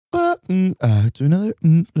to another.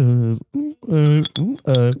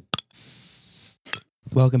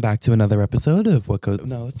 Welcome back to another episode of What Goes.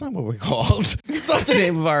 No, that's not what we're called. It's not the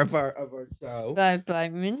name of our show.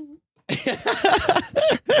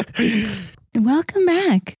 Welcome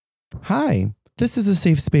back. Hi. This is a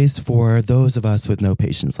safe space for those of us with no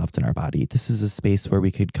patience left in our body. This is a space where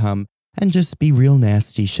we could come and just be real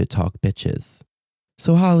nasty shit talk bitches.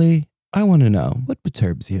 So Holly, I want to know, what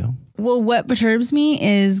perturbs you? Well, what perturbs me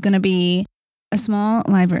is going to be a small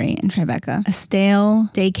library in Tribeca, a stale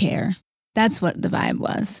daycare. That's what the vibe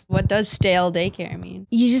was. What does stale daycare mean?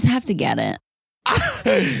 You just have to get it.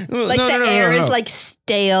 Like the air is like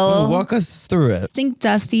stale. Walk us through it. Think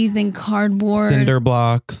dusty, think cardboard. Cinder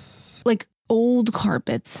blocks. Like old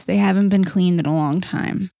carpets. They haven't been cleaned in a long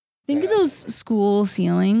time. Think of those school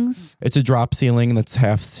ceilings. It's a drop ceiling that's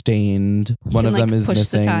half stained. One of them is push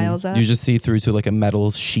missing. the tiles up. You just see through to like a metal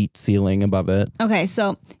sheet ceiling above it. Okay,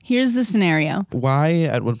 so here's the scenario. Why,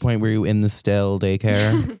 at what point were you in the stale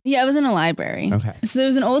daycare? Yeah, I was in a library. Okay. So there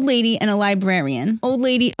was an old lady and a librarian. Old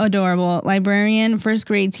lady, adorable. Librarian, first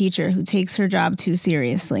grade teacher who takes her job too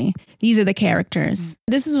seriously. These are the characters.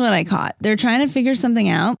 This is what I caught. They're trying to figure something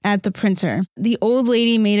out at the printer. The old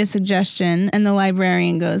lady made a suggestion and the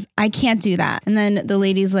librarian goes, I can't do that. And then the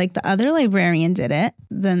lady's like, the other librarian did it.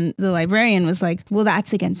 Then the librarian was like, well,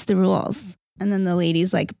 that's against the rules. And then the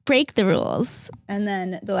lady's like, break the rules. And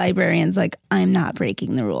then the librarian's like, I'm not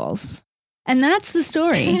breaking the rules. And that's the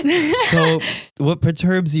story. So what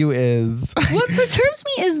perturbs you is... What perturbs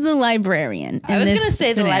me is the librarian. I was going to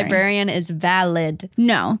say scenario. the librarian is valid.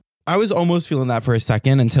 No. I was almost feeling that for a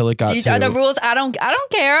second until it got These to... are the rules. I don't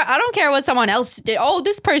care. I don't care what someone else did. Oh,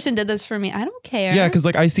 this person did this for me. I don't care. Yeah, because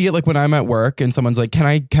like I see it like when I'm at work and someone's like, can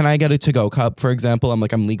I get a to-go cup, for example? I'm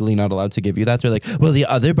like, I'm legally not allowed to give you that. They're like, well, the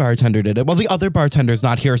other bartender did it. Well, the other bartender's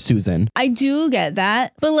not here, Susan. I do get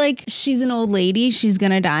that. But like, she's an old lady. She's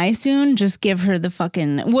going to die soon. Just give her the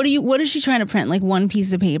fucking... What is she trying to print? Like one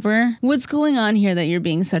piece of paper? What's going on here that you're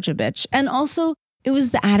being such a bitch? And also... It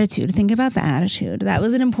was the attitude. Think about the attitude. That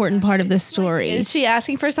was an important part of the story. Is she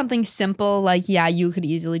asking for something simple? Like, yeah, you could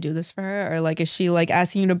easily do this for her. Or like, is she like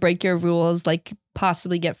asking you to break your rules? Like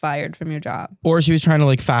possibly get fired from your job? Or she was trying to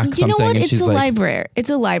like fax something. You know what? And It's she's a like, library.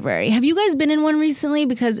 It's a library. Have you guys been in one recently?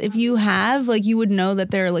 Because if you have, like, you would know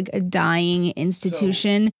that they're like a dying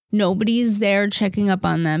institution. Nobody's there checking up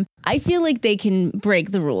on them. I feel like they can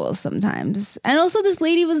break the rules sometimes. And also this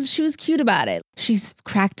lady she was cute about it. She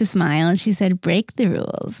cracked a smile and she said, break the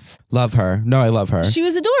rules. Love her. No, I love her. She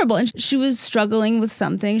was adorable and she was struggling with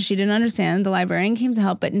something she didn't understand. The librarian came to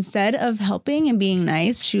help, but instead of helping and being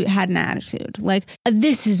nice, she had an attitude. Like,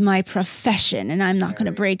 this is my profession and I'm not going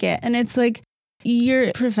to break it. And it's like,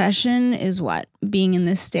 your profession is what? Being in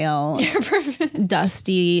this stale,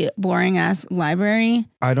 dusty, boring ass library?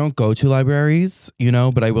 I don't go to libraries,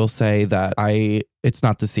 but I will say that it's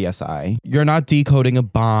not the CSI. You're not decoding a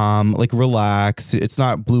bomb. Like, relax. It's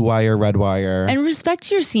not blue wire, red wire. And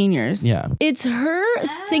respect your seniors. Yeah. It's her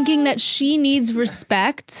thinking that she needs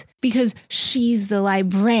respect because she's the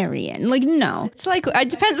librarian. Like, no. It's like, it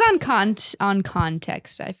depends on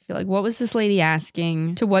context. I feel like, what was this lady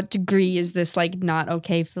asking? To what degree is this like not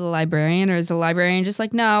okay for the librarian? Or is the librarian just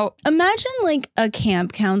like, no? Imagine like a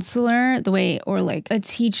camp counselor or like a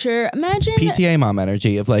teacher. Imagine PTA mom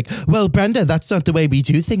energy of like, well, Brenda, that's not the way we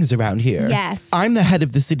do things around here. Yes. I'm the head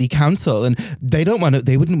of the city council and they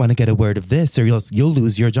wouldn't want to get a word of this or you'll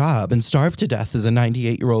lose your job and starve to death as a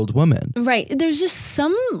 98-year-old woman. Right. There's just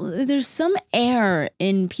some air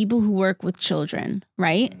in people who work with children,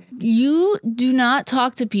 right? You do not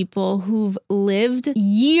talk to people who've lived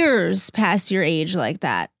years past your age like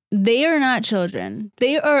that. They are not children.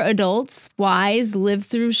 They are adults, wise, live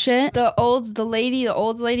through shit. The old lady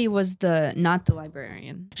was not the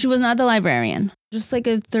librarian. She was not the librarian. Just like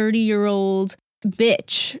a 30-year-old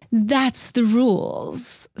bitch. That's the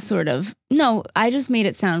rules, sort of. No, I just made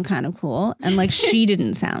it sound kind of cool. And like she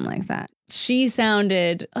didn't sound like that. She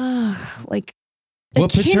sounded like a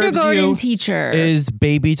kindergarten teacher. Is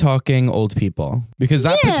baby talking old people, because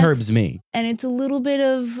that perturbs me. And it's a little bit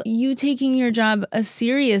of you taking your job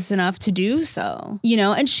serious enough to do so,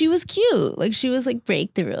 and she was cute. Like she was like,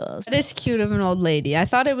 break the rules. It is cute of an old lady. I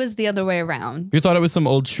thought it was the other way around. You thought it was some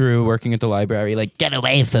old shrew working at the library, like, get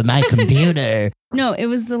away from my computer. No, it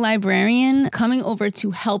was the librarian coming over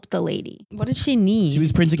to help the lady. What did she need? She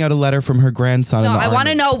was printing out a letter from her grandson. No, I want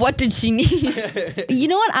to know, what did she need? You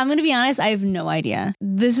know what? I'm going to be honest. I have no idea.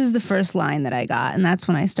 This is the first line that I got, and that's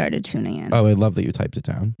when I started tuning in. Oh, I love that you typed it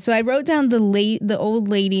down. So I wrote down the old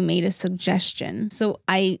lady made a suggestion. So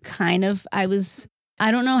I I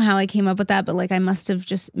don't know how I came up with that, but like I must have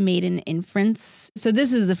just made an inference. So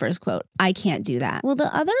this is the first quote. I can't do that. Well,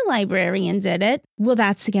 the other librarian did it. Well,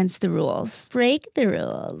 that's against the rules. Break the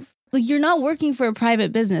rules. Like, you're not working for a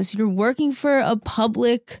private business. You're working for a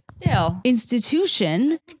public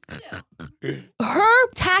institution. Her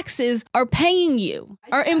taxes are paying you,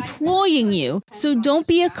 are employing you. So don't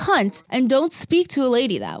be a cunt and don't speak to a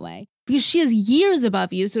lady that way because she is years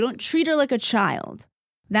above you. So don't treat her like a child.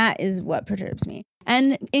 That is what perturbs me.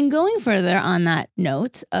 And in going further on that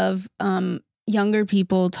note of younger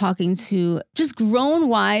people talking to just grown,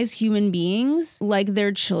 wise human beings like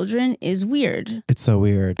their children is weird. It's so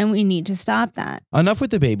weird. And we need to stop that. Enough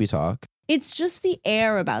with the baby talk. It's just the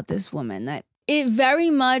air about this woman that it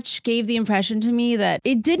very much gave the impression to me that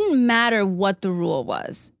it didn't matter what the rule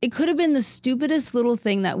was. It could have been the stupidest little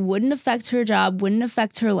thing that wouldn't affect her job, wouldn't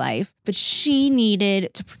affect her life, but she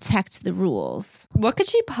needed to protect the rules. What could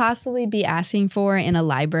she possibly be asking for in a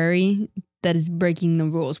library that is breaking the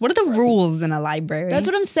rules? What are the rules in a library? That's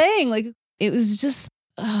what I'm saying. Like, it was just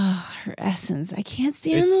her essence. I can't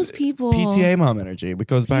stand those people. PTA mom energy. It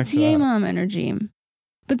goes back to PTA that. mom energy.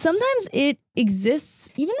 But sometimes it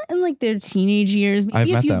exists even in like their teenage years.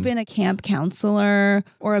 Maybe if you've been a camp counselor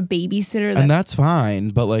or a babysitter. And that's fine.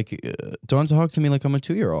 But like, don't talk to me like I'm a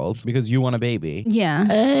 2-year-old because you want a baby. Yeah.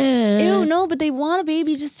 Ew, no, but they want a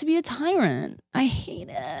baby just to be a tyrant. I hate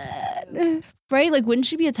it. Right? Like, wouldn't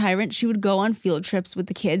she be a tyrant? She would go on field trips with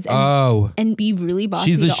the kids and be really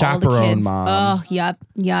bossy. She's the to all the chaperone kids. mom. Oh, yep.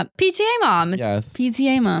 PTA mom. Yes.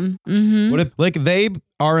 PTA mom. Mm-hmm. What if, like, they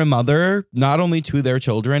are a mother, not only to their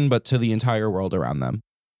children, but to the entire world around them.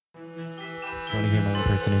 You want to hear my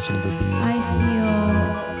impersonation of a bee? I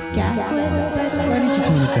feel gaslit by the Why did you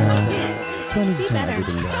tone it down? Why did you tone better.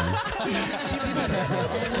 everything down?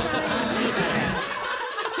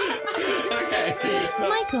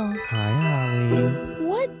 Michael, Hi, Holly.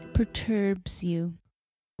 what perturbs you?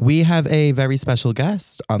 We have a very special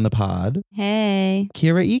guest on the pod, Hey.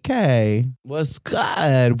 Kira Ecay. What's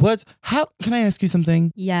good? How can I ask you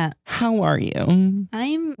something? Yeah. How are you?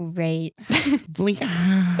 I'm great. Like,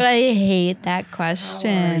 But I hate that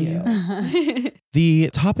question. the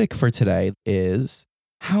topic for today is,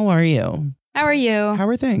 how are you? How are you? How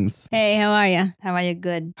are things? Hey, how are you? How are you?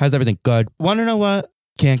 Good. How's everything? Good. Want to know what?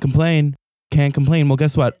 Can't complain. Can't complain. Well,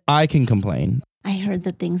 guess what? I can complain. I heard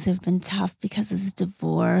that things have been tough because of the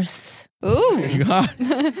divorce. Ooh. God.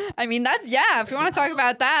 I mean, if you want to talk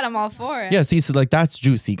about that, I'm all for it. Yeah, see, so like that's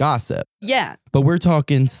juicy gossip. Yeah. But we're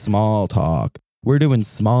talking small talk. We're doing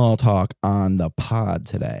small talk on the pod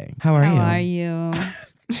today. How are you? How are you?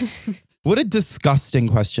 What a disgusting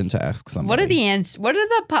question to ask somebody. What are the answers?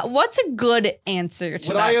 What's a good answer to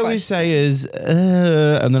What that I always question? say is,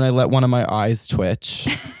 and then I let one of my eyes twitch.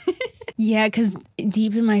 Yeah, because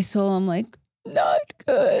deep in my soul, I'm like, not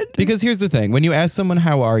good. Because here's the thing. When you ask someone,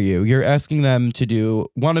 how are you? You're asking them to do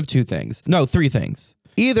one of two things. No, three things.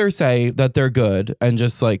 Either say that they're good and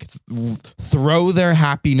just like throw their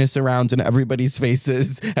happiness around in everybody's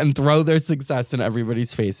faces and throw their success in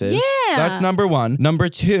everybody's faces. Yeah. That's number one. Number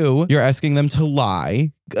two, you're asking them to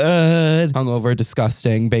lie. Good. Hungover,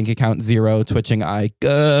 disgusting, bank account zero, twitching eye.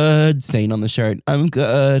 Good. Stain on the shirt. I'm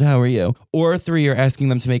good. How are you? Or three, you're asking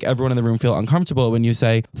them to make everyone in the room feel uncomfortable when you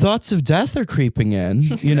say, thoughts of death are creeping in.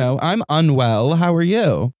 You know, I'm unwell. How are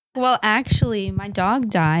you? Well, actually, my dog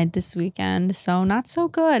died this weekend, so not so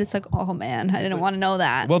good. It's like, oh man, I didn't want to know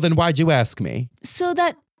that. Well, then why'd you ask me? So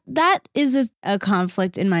that is a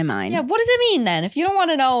conflict in my mind. Yeah, what does it mean then? If you don't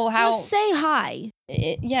want to know how... Just say hi.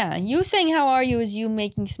 You saying how are you is you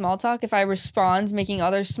making small talk. If I respond, making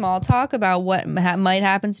other small talk about what might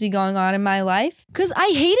happen to be going on in my life. Because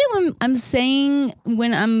I hate it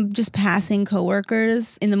when I'm just passing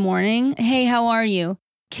coworkers in the morning, hey, how are you?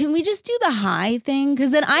 Can we just do the hi thing?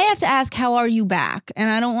 Because then I have to ask, how are you back? And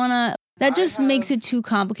I don't want to, that just makes it too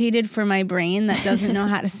complicated for my brain that doesn't know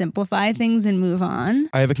how to simplify things and move on.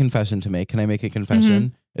 I have a confession to make. Can I make a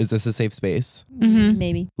confession? Is this a safe space?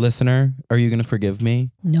 Maybe. Listener, are you going to forgive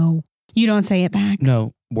me? No. You don't say it back.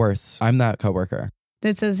 No, worse. I'm that coworker.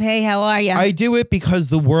 That says, hey, how are you? I do it because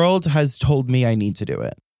the world has told me I need to do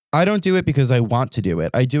it. I don't do it because I want to do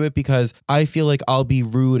it. I do it because I feel like I'll be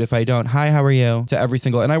rude if I don't. Hi, how are you? To every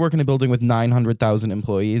single, and I work in a building with 900,000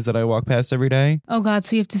 employees that I walk past every day. Oh God,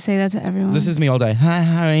 so you have to say that to everyone. This is me all day. Hi,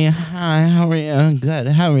 how are you? Hi, how are you? Good.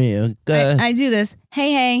 How are you? Good. I do this.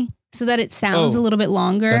 Hey, so that it sounds a little bit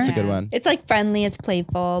longer. That's a good one. It's like friendly, it's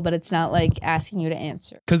playful, but it's not like asking you to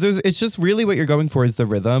answer. Because it's just really what you're going for is the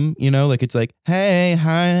rhythm, you know? Like it's like, hey,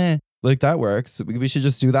 hi. Like that works. We should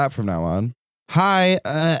just do that from now on. Hi.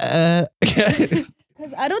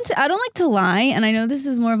 Because I don't like to lie, and I know this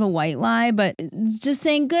is more of a white lie, but it's just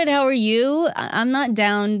saying good, how are you? I'm not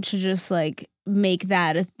down to just like make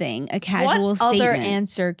that a thing, a casual statement. What other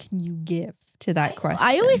answer can you give to that question?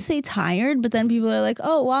 I always say tired, but then people are like,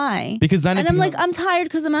 oh, why? Because then I'm like, I'm tired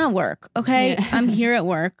because I'm at work. Okay, yeah. I'm here at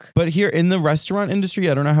work. But here in the restaurant industry,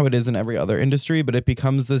 I don't know how it is in every other industry, but it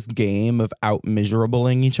becomes this game of out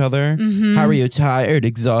miserabling each other. Mm-hmm. How are you? Tired,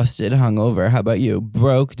 exhausted, hungover. How about you?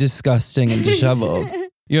 Broke, disgusting, and disheveled.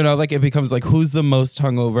 You know, like it becomes like, who's the most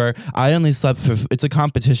hungover? I only slept it's a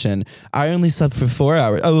competition. I only slept for 4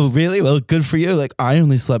 hours. Oh, really? Well, good for you. Like, I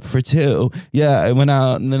only slept for 2. Yeah, I went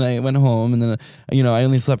out and then I went home and then, I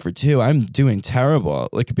only slept for 2. I'm doing terrible.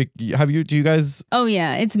 Like, do you guys? Oh,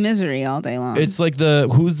 yeah. It's misery all day long. It's like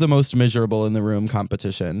who's the most miserable in the room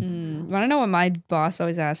competition. Want to know what my boss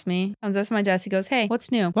always asks me? I was asking my desk. He goes, hey,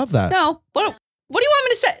 what's new? Love that. No, what do you want me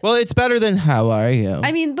to say? Well, it's better than how are you?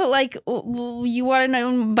 I mean, but like, you want to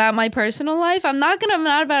know about my personal life? I'm not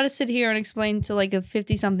about to sit here and explain to like a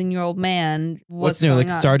 50-something-year-old man what's new. Like,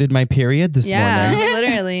 on. Started my period this morning. Yeah,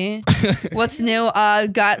 literally. What's new?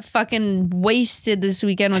 Got fucking wasted this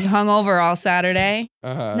weekend. Was hungover all Saturday.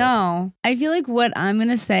 No. I feel like what I'm going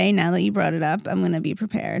to say now that you brought it up, I'm going to be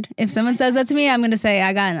prepared. If someone says that to me, I'm going to say,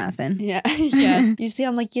 I got nothing. Yeah. Yeah. Usually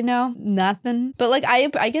I'm like, nothing. But like,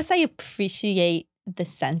 I guess I appreciate the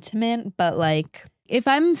sentiment, but like, if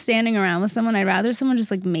I'm standing around with someone, I'd rather someone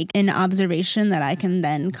just like make an observation that I can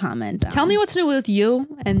then comment on. Tell me what's new with you,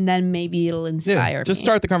 and then maybe it'll inspire me. Just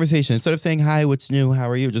start the conversation. Instead of saying, hi, what's new? How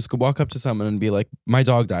are you? Just go walk up to someone and be like, my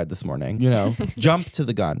dog died this morning. Jump to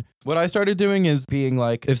the gun. What I started doing is being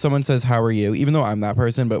like, if someone says, how are you? Even though I'm that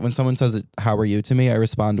person, but when someone says, how are you to me, I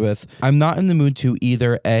respond with, I'm not in the mood to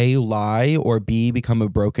either A, lie, or B, become a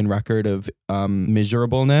broken record of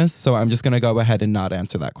miserableness. So I'm just going to go ahead and not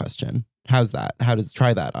answer that question. How's that?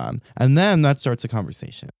 Try that on? And then that starts a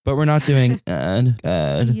conversation. But we're not doing good.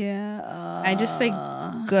 Yeah. I just say,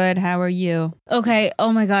 good, how are you? Okay.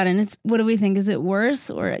 Oh my God. And what do we think? Is it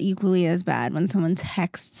worse or equally as bad when someone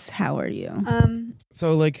texts, how are you?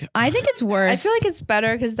 So like, I think it's worse. I feel like it's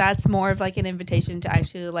better because that's more of like an invitation to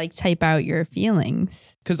actually like type out your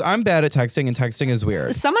feelings. Because I'm bad at texting and texting is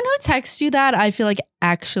weird. Someone who texts you that, I feel like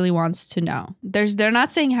actually wants to know. They're not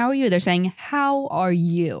saying how are you? They're saying how are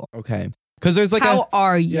you? Okay. Because there's like how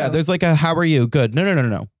are you? Yeah, there's like a how are you? Good.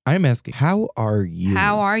 No. I'm asking how are you?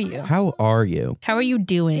 How are you? How are you? How are you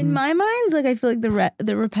doing? In my mind, like I feel like the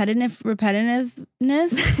repetitiveness.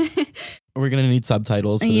 We're going to need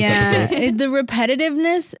subtitles for this episode. The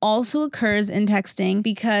repetitiveness also occurs in texting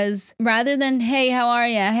because rather than, hey, how are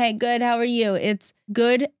you? Hey, good, how are you? It's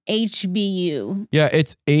good HBU. Yeah,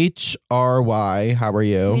 it's HRY, how are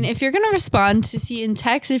you? I mean, if you're going to respond in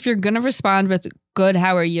text, if you're going to respond with good,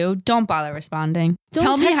 how are you? Don't bother responding.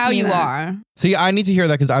 Tell me how you are. See, I need to hear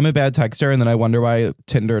that because I'm a bad texter and then I wonder why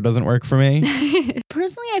Tinder doesn't work for me.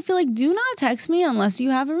 Personally, I feel like do not text me unless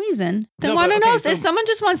you have a reason. Then want to know if someone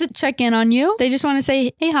just wants to check in on you. They just want to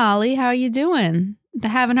say, hey, Holly, how are you doing? I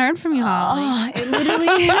haven't heard from you, Holly. It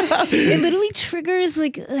literally triggers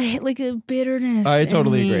like a bitterness. I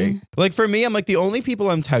totally agree. Like for me, I'm like the only people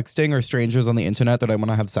I'm texting are strangers on the internet that I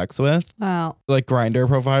want to have sex with. Wow. Like Grindr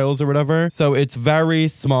profiles or whatever. So it's very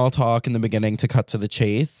small talk in the beginning to cut to the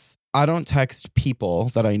chase. I don't text people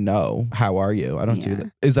that I know. How are you? I don't do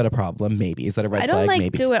that. Is that a problem? Maybe. Is that a red flag? I don't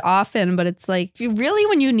Maybe. do it often, but it's like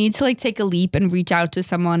when you need to like take a leap and reach out to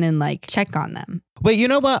someone and like check on them. Wait, you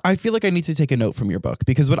know what? I feel like I need to take a note from your book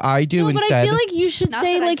because what I do instead. But I feel like you should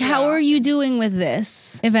say like, how are you doing with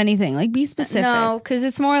this? If anything, like be specific. No, because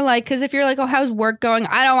it's more like, because if you're like, oh, how's work going?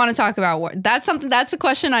 I don't want to talk about work. That's a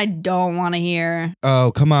question I don't want to hear.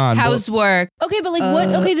 Oh, come on. How's work? Okay, but like what?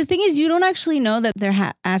 Okay, the thing is you don't actually know that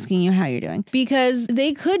they're asking you how you're doing because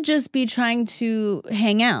they could just be trying to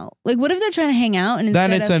hang out. Like what if they're trying to hang out and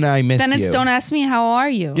then it's an I miss you. Then it's don't ask me how are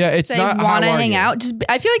you. Yeah, it's not want to hang you? out.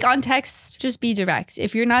 I feel like on text, just be direct.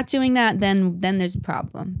 If you're not doing that, then there's a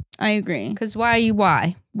problem. I agree. Because why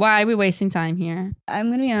are we wasting time here? I'm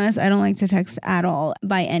going to be honest. I don't like to text at all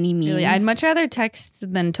by any means. Really, I'd much rather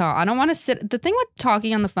text than talk. I don't want to sit. The thing with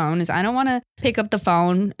talking on the phone is I don't want to pick up the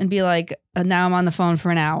phone and be like, now I'm on the phone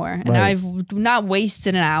for an hour. And now I've not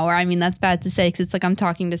wasted an hour. I mean, that's bad to say because it's like I'm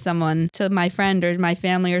talking to my friend or my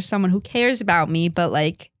family or someone who cares about me. But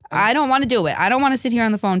like, I don't want to do it. I don't want to sit here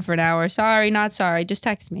on the phone for an hour. Sorry, not sorry. Just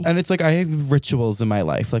text me. And it's like I have rituals in my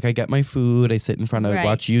life. Like I get my food, I sit in front of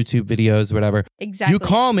watch YouTube videos, whatever. Exactly. You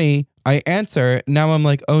call me, I answer. Now I'm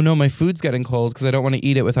like, oh no, my food's getting cold because I don't want to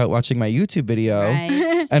eat it without watching my YouTube video.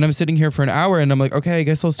 Right. And I'm sitting here for an hour and I'm like, okay, I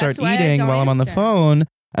guess I'll start eating while I'm on the phone.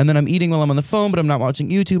 And then I'm eating while I'm on the phone, but I'm not watching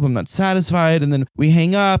YouTube. I'm not satisfied. And then we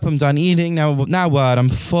hang up. I'm done eating. Now what? I'm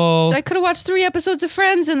full. I could have watched 3 episodes of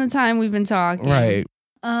Friends in the time we've been talking. Right.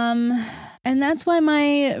 And that's why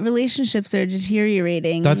my relationships are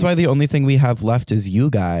deteriorating. That's why the only thing we have left is you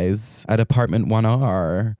guys at apartment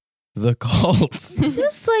 1R. The cults.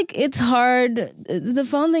 Just like it's hard. The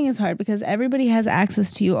phone thing is hard because everybody has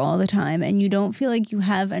access to you all the time and you don't feel like you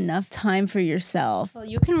have enough time for yourself. Well,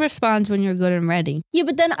 you can respond when you're good and ready. Yeah,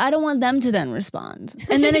 but then I don't want them to then respond.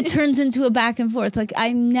 And then it turns into a back and forth. Like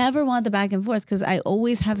I never want the back and forth because I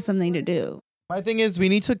always have something to do. My thing is we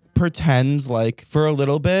need to pretend like for a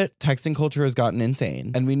little bit, texting culture has gotten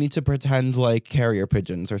insane. And we need to pretend like carrier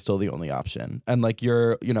pigeons are still the only option. And like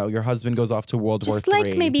your husband goes off to World War III. Just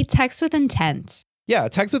like maybe text with intent. Yeah,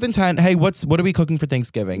 text with intent. Hey, what are we cooking for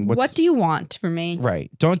Thanksgiving? What do you want from me? Right.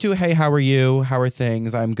 Don't do, hey, how are you? How are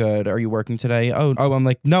things? I'm good. Are you working today? Oh, I'm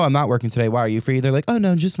like, no, I'm not working today. Why are you free? They're like, oh,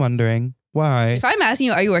 no, just wondering. Why? If I'm asking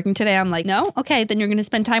you, are you working today? I'm like, no? Okay, then you're going to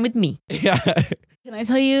spend time with me. Yeah. Can I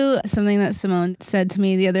tell you something that Simone said to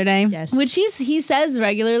me the other day? Yes. Which he says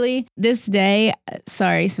regularly. This day,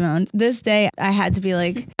 sorry, Simone. This day, I had to be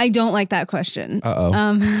like, I don't like that question.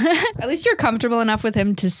 Uh-oh. At least you're comfortable enough with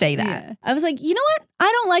him to say that. Yeah. I was like, you know what?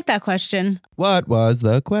 I don't like that question. What was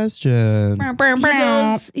the question?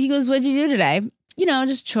 He goes, what'd you do today? You know,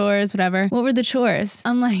 just chores, whatever. What were the chores?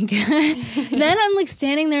 I'm like, then I'm like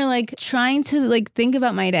standing there, like trying to like think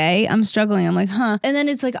about my day. I'm struggling. I'm like, huh. And then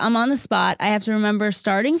it's like, I'm on the spot. I have to remember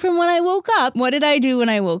starting from when I woke up. What did I do when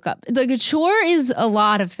I woke up? Like a chore is a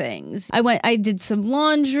lot of things. I did some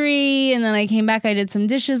laundry and then I came back. I did some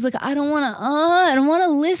dishes. Like, I don't want to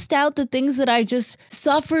list out the things that I just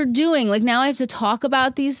suffered doing. Like now I have to talk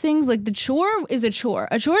about these things. Like the chore is a chore.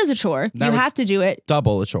 A chore is a chore. You have to do it.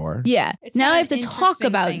 Double a chore. Yeah. It's now not I have to talk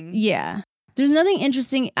about thing. yeah. There's nothing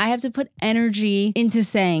interesting. I have to put energy into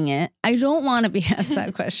saying it. I don't want to be asked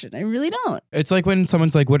that question. I really don't. It's like when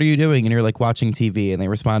someone's like, what are you doing? And you're like watching TV and they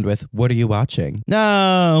respond with, what are you watching?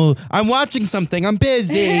 No, I'm watching something. I'm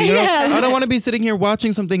busy. You know? Yeah. I don't want to be sitting here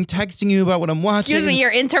watching something, texting you about what I'm watching. Excuse me,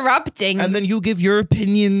 you're interrupting. And then you give your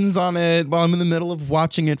opinions on it while I'm in the middle of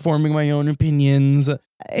watching it, forming my own opinions.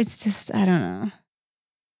 It's just, I don't know.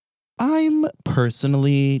 I'm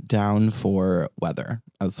personally down for weather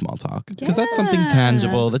as small talk because that's something Yeah.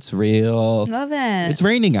 tangible, that's real. Love it. It's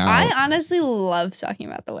raining out. I honestly love talking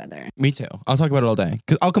about the weather. Me too. I'll talk about it all day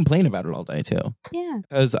because I'll complain about it all day too. Yeah.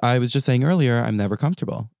 Because I was just saying earlier, I'm never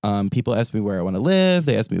comfortable. People ask me where I want to live.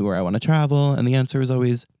 They ask me where I want to travel. And the answer is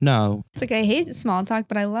always no. It's like I hate small talk,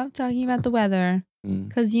 but I love talking about the weather Mm.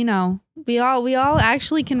 because, you know, we all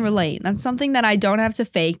actually can relate. That's something that I don't have to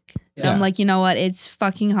fake. Yeah. I'm like, you know what? It's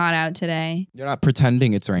fucking hot out today. You're not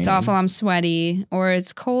pretending it's raining. It's awful. I'm sweaty. Or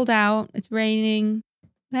it's cold out. It's raining.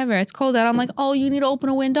 Whatever. It's cold out. I'm like, oh, you need to open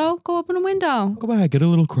a window? Go open a window. Go back, get a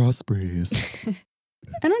little cross breeze.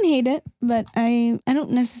 I don't hate it, but I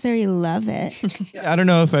don't necessarily love it. I don't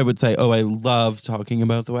know if I would say, oh, I love talking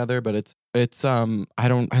about the weather, but it's I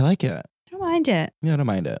like it. I don't mind it. Yeah, I don't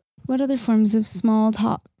mind it. What other forms of small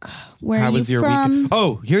talk? Where How are you was your from? weekend?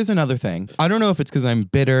 Oh, here's another thing. I don't know if it's because I'm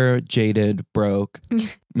bitter, jaded, broke,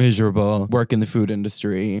 miserable, work in the food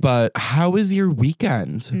industry, but how was your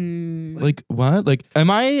weekend? Like what? Like, am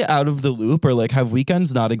I out of the loop or like have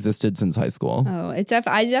weekends not existed since high school? Oh, I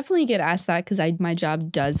definitely get asked that because my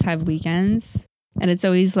job does have weekends. And it's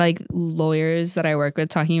always like lawyers that I work with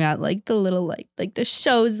talking about like the little like the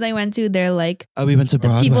shows they went to. They're like, Oh, we went to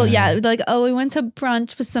Broadway. people, yeah, they're like, oh, we went to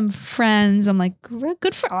brunch with some friends. I'm like,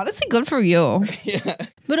 good for you. Yeah.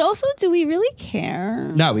 But also, do we really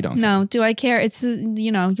care? No, we don't. No, do I care? It's,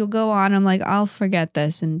 you know, you'll go on. I'm like, I'll forget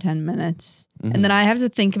this in 10 minutes. Mhm. And then I have to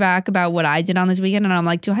think back about what I did on this weekend. And I'm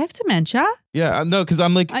like, do I have dementia? Yeah, no, because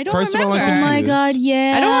I'm like, I don't first of all, I'm remember. Oh confused. my God,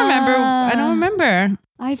 yeah. I don't remember.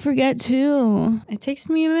 I forget too. It takes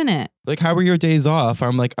me a minute. Like, how were your days off?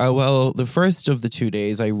 I'm like, oh, well, the first of the 2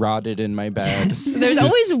 days I rotted in my bed. There's Just-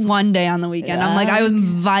 always one day on the weekend. I'm like, I was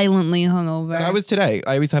violently hungover. That was today.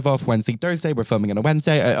 I always have off Wednesday, Thursday. We're filming on a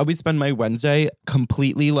Wednesday. I always spend my Wednesday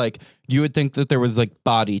completely like, you would think that there was like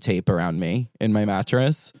body tape around me in my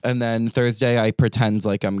mattress. And then Thursday, I pretend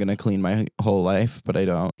like I'm going to clean my whole life, but I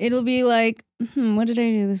don't. It'll be like, what did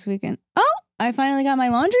I do this weekend? Oh, I finally got my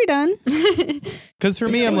laundry done. Because for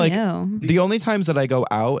me, I'm like, Ew. the only times that I go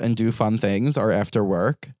out and do fun things are after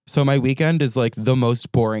work. So my weekend is like the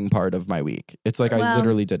most boring part of my week. It's like I Well,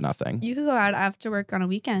 literally did nothing. You could go out after work on a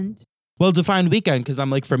weekend. Well, define weekend because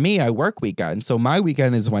I'm like, for me, I work weekend. So my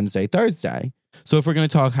weekend is Wednesday, Thursday. So if we're going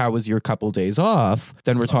to talk how was your couple days off,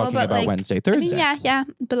 then we're talking about like, Wednesday, Thursday. Yeah.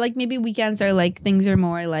 But like maybe weekends are like, things are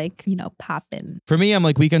more like, popping. For me, I'm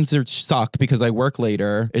like weekends suck because I work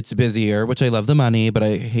later. It's busier, which I love the money, but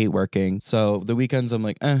I hate working. So the weekends, I'm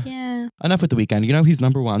like, Yeah. Enough with the weekend. He's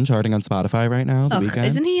number 1 charting on Spotify right now. The Weeknd.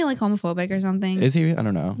 Isn't he like homophobic or something? Is he? I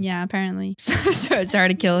don't know. Yeah, apparently. So it's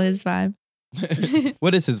hard to kill his vibe.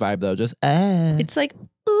 What is his vibe though? Just It's like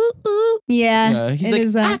ooh ooh. Yeah, he's it like,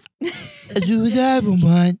 is I do that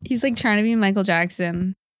one. He's like trying to be Michael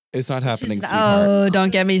Jackson. It's not happening, sweetheart. Oh,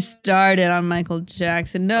 don't get me started on Michael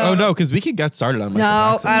Jackson. No. Oh no, because we could get started on Michael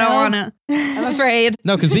Jackson. I don't want to. I'm afraid.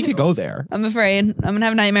 No, because we could go there. I'm afraid. I'm going to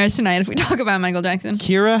have nightmares tonight if we talk about Michael Jackson.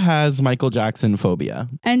 Kira has Michael Jackson phobia.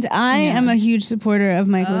 And I am a huge supporter of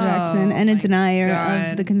Michael Jackson and a denier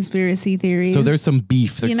of the conspiracy theories. So there's some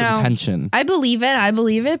beef. There's some tension. I believe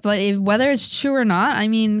it. But whether it's true or not, I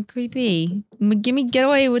mean, creepy. Get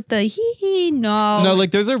away with the hee. No. No,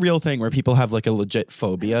 like there's a real thing where people have like a legit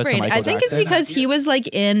phobia to Michael Jackson. I think it's because he was like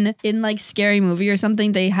in like Scary Movie or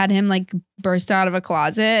something. They had him like burst out of a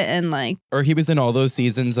closet and like. Or he was in all those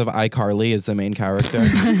seasons of iCarly as the main character.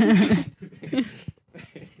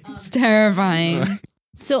 It's terrifying.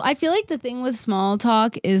 So I feel like the thing with small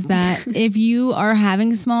talk is that if you are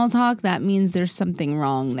having small talk, that means there's something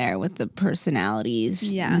wrong there with the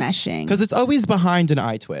personalities meshing. Because it's always behind an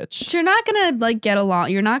eye twitch. But you're not going to like get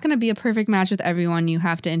along. You're not going to be a perfect match with everyone you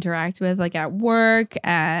have to interact with, like at work,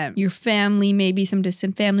 at your family, maybe some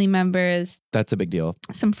distant family members. That's a big deal.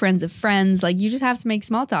 Some friends of friends. Like you just have to make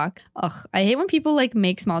small talk. Ugh, I hate when people like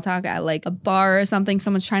make small talk at like a bar or something.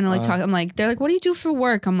 Someone's trying to like talk. I'm like, they're like, what do you do for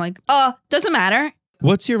work? I'm like, doesn't matter.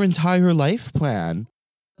 What's your entire life plan?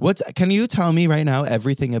 Can you tell me right now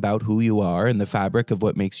everything about who you are and the fabric of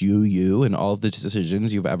what makes you you and all of the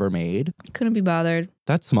decisions you've ever made? Couldn't be bothered.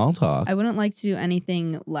 That's small talk. I wouldn't like to do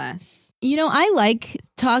anything less. I like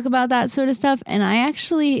talk about that sort of stuff. And I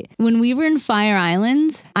actually, when we were in Fire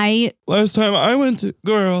Island, Last time I went to,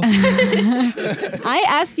 girl. I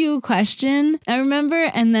asked you a question, I remember,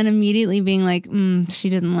 and then immediately being like, she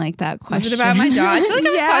didn't like that question. Was it about my job? I feel like I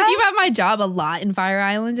was talking about my job a lot in Fire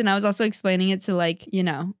Island, and I was also explaining it to like,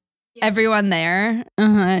 everyone there.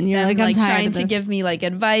 And you're like, I'm trying to give me like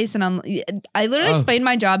advice, and I literally explained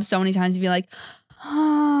my job so many times to be like,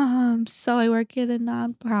 so I work at a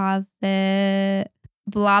nonprofit.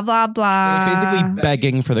 Blah, blah, blah. They're basically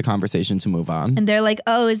begging for the conversation to move on. And they're like,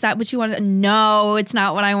 oh, is that what you want to do? No, it's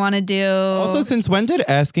not what I want to do. Also, since when did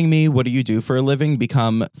asking me, what do you do for a living,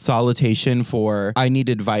 become solitation for, I need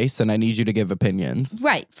advice and I need you to give opinions?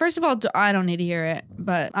 Right. First of all, I don't need to hear it.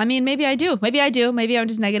 But I mean, maybe I do. Maybe I'm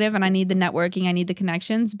just negative and I need the networking. I need the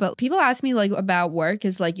connections. But people ask me like about work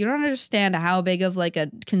is like, you don't understand how big of like a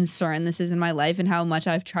concern this is in my life and how much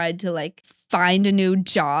I've tried to like find a new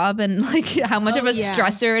job and like how much of a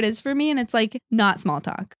stressor it is for me. And it's like not small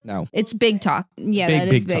talk. No. It's big talk. Yeah, that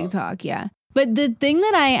is big talk. Yeah. But the thing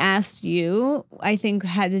that I asked you, I think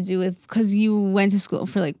had to do with, because you went to school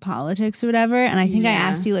for like politics or whatever. And I think I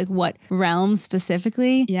asked you like what realm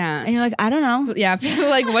specifically. Yeah. And you're like, I don't know. Yeah. People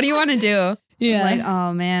like, what do you want to do? Yeah. Like,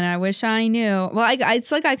 oh man, I wish I knew. Well,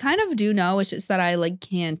 it's like I kind of do know. It's just that I like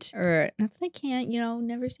can't, or not that I can't,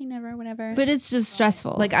 never say never, whatever. But it's just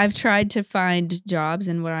stressful. Like I've tried to find jobs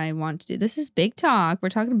and what I want to do. This is big talk. We're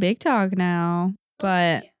talking big talk now.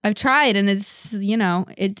 But I've tried and it's,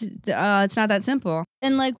 it's not that simple.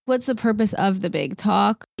 And like, what's the purpose of the big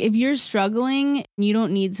talk? If you're struggling, you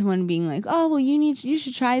don't need someone being like, oh, well, you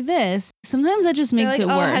should try this. Sometimes that just makes it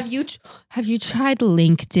worse. Have you tried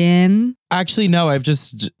LinkedIn? Actually, no, I've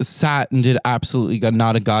just sat and did absolutely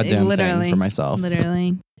not a goddamn thing for myself.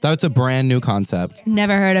 Literally. That's a brand new concept.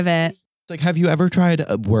 Never heard of it. It's like, have you ever tried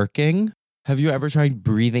working? Have you ever tried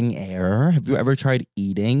breathing air? Have you ever tried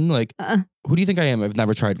eating? Like, who do you think I am? I've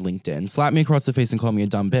never tried LinkedIn. Slap me across the face and call me a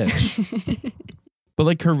dumb bitch. But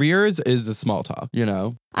like careers is a small talk,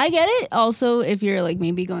 I get it. Also, if you're like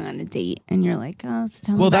maybe going on a date and you're like, oh, so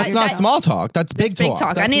tell me. Well, that's not small talk. That's big talk. Big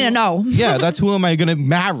talk. I need to know. Yeah, that's who am I going to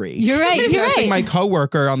marry? You're right. You're passing right. my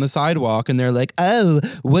coworker on the sidewalk and they're like, oh,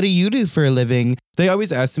 what do you do for a living? They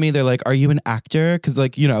always ask me, they're like, are you an actor? Because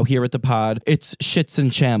like, here at the pod, it's shits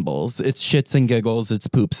and shambles. It's shits and giggles. It's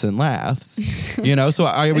poops and laughs. So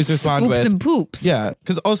I always respond with. Poops and poops. Yeah.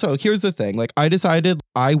 Because also, here's the thing. Like I decided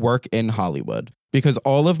I work in Hollywood. Because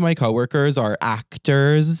all of my coworkers are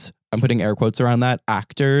actors. I'm putting air quotes around that.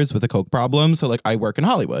 Actors with a coke problem. So like I work in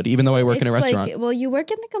Hollywood, even though I work in a restaurant. Well, you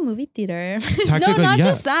work in like a movie theater. No, not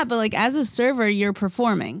just that, but like as a server, you're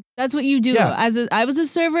performing. That's what you do. Yeah. I was a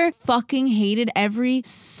server, fucking hated every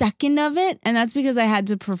second of it. And that's because I had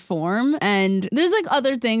to perform. And there's like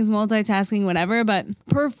other things, multitasking, whatever. But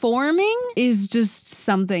performing is just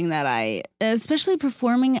something that especially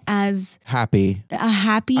performing as happy. A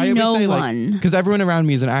happy one. Because everyone around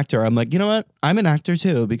me is an actor. I'm like, you know what? I'm an actor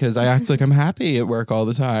too, because I act like I'm happy at work all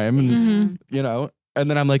the time. And, you know, and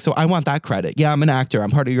then I'm like, so I want that credit. Yeah, I'm an actor.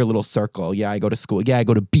 I'm part of your little circle. Yeah, I go to school. Yeah, I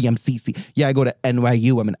go to BMCC. Yeah, I go to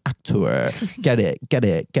NYU. I'm an actor. Get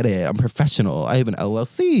it. I'm professional. I have an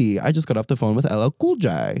LLC. I just got off the phone with LL Cool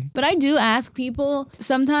J. But I do ask people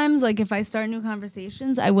sometimes, like if I start new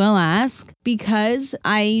conversations, I will ask because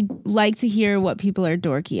I like to hear what people are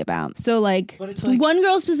dorky about. So like one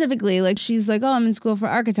girl specifically, like she's like, oh, I'm in school for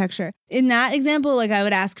architecture. In that example, like I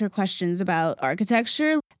would ask her questions about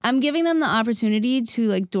architecture. I'm giving them the opportunity to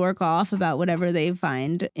like dork off about whatever they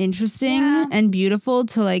find interesting and beautiful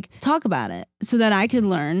to like talk about it so that I could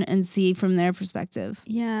learn and see from their perspective.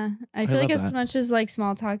 Yeah. I feel like as much as like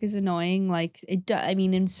small talk is annoying, like I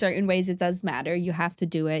mean, in certain ways it does matter. You have to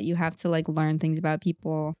do it. You have to like learn things about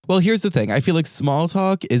people. Well, here's the thing. I feel like small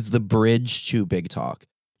talk is the bridge to big talk.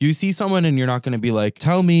 You see someone and you're not going to be like,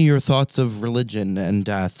 tell me your thoughts of religion and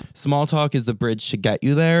death. Small talk is the bridge to get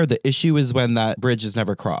you there. The issue is when that bridge is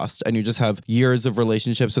never crossed and you just have years of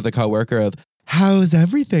relationships with a coworker of, how's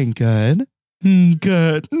everything? Good?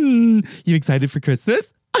 Good. You excited for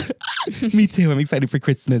Christmas? Me too. I'm excited for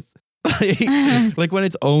Christmas. Like when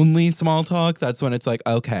it's only small talk, that's when it's like,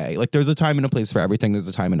 okay, like there's a time and a place for everything. There's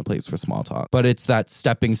a time and a place for small talk, but it's that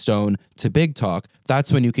stepping stone to big talk.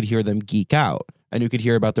 That's when you could hear them geek out and you could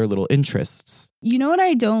hear about their little interests. You know what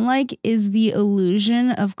I don't like is the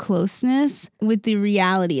illusion of closeness with the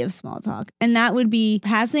reality of small talk. And that would be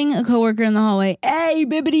passing a coworker in the hallway. Hey,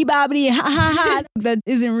 bibbity bobbity, ha ha ha. That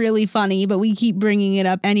isn't really funny, but we keep bringing it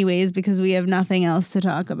up anyways because we have nothing else to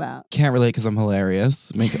talk about. Can't relate because I'm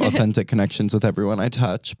hilarious. Make authentic connections with everyone I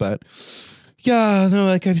touch, but... yeah, no,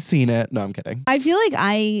 like I've seen it. No, I'm kidding. I feel like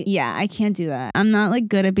I can't do that. I'm not like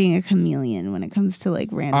good at being a chameleon when it comes to like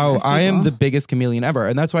random. Oh, I am the biggest chameleon ever.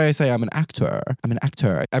 And that's why I say I'm an actor. I'm an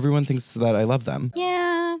actor. Everyone thinks that I love them.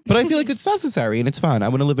 Yeah. But I feel like it's necessary and it's fun. I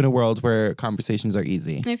want to live in a world where conversations are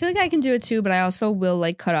easy. I feel like I can do it too, but I also will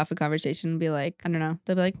like cut off a conversation and be like, I don't know.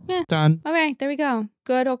 They'll be like, Done. All right, there we go.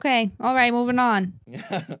 Good, okay. All right, moving on.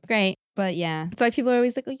 Great. But yeah. That's why people are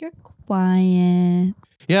always like, oh, you're quiet.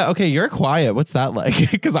 Yeah, okay, you're quiet. What's that like?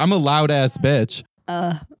 Because I'm a loud ass bitch.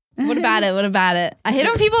 What about it? What about it? I hate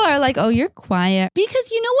when people are like, oh, you're quiet.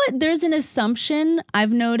 Because you know what? There's an assumption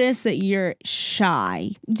I've noticed that you're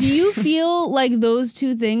shy. Do you feel like those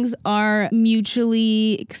two things are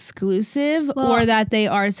mutually exclusive or that they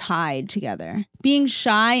are tied together? Being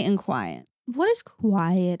shy and quiet. What is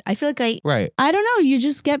quiet? I feel like Right. I don't know. You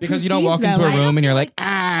just get because you don't walk into a room and you're like,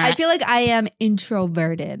 I feel like I am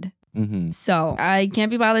introverted. Mm-hmm. So I can't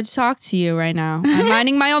be bothered to talk to you right now. I'm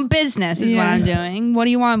minding my own business is what I'm doing. What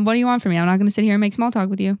do you want? What do you want from me? I'm not going to sit here and make small talk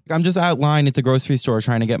with you. I'm just out line at the grocery store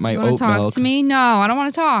trying to get my oat talk milk. To me? No, I don't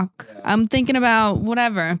want to talk. I'm thinking about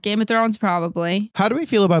whatever. Game of Thrones probably. How do we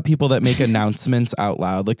feel about people that make announcements out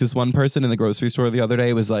loud? Like this one person in the grocery store the other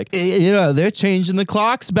day was like, you know, they're changing the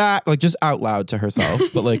clocks back. Like just out loud to herself,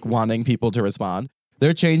 but like wanting people to respond.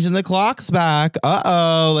 They're changing the clocks back.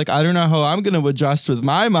 Uh-oh. Like, I don't know how I'm going to adjust with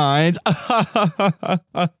my mind. I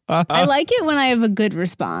like it when I have a good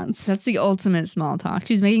response. That's the ultimate small talk.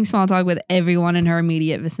 She's making small talk with everyone in her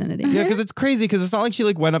immediate vicinity. Yeah, because it's crazy because it's not like she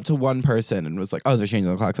like went up to one person and was like, oh, they're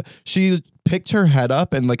changing the clocks. She picked her head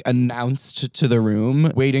up and like announced to the room,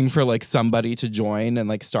 waiting for like somebody to join and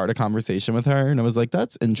like start a conversation with her. And I was like,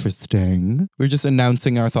 that's interesting. We're just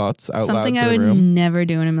announcing our thoughts out Something loud to I the would room. never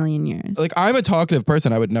do in a million years. Like I'm a talkative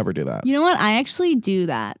person. I would never do that. You know what? I actually do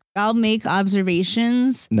that. I'll make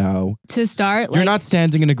observations. No. To start. You're not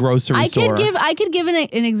standing in a grocery store. I could give an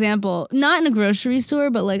example, not in a grocery store,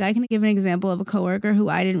 but like I can give an example of a coworker who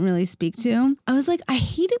I didn't really speak to. I was like, I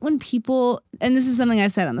hate it when people, and this is something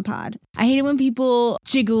I've said on the pod, I hate it when people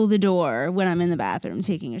jiggle the door when I'm in the bathroom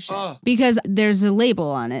taking a shit. Because there's a label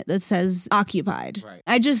on it that says occupied. Right.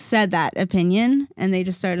 I just said that opinion and they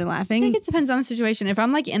just started laughing. I think it depends on the situation. If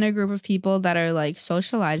I'm like in a group of people that are like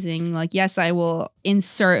socializing, like yes, I will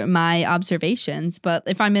insert my observations, but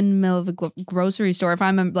if I'm in the middle of a grocery store, if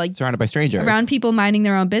I'm like surrounded by strangers, around people minding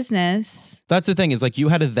their own business. That's the thing is like you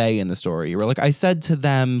had a they in the story. You were like, I said to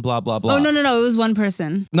them, blah, blah, blah. Oh, no. It was one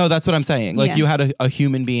person. No, that's what I'm saying. Like you had a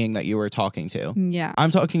human being that you were talking to. Yeah. I'm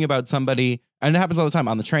talking about somebody And it happens all the time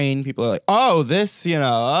on the train. People are like, oh, this, this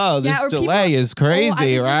or delay is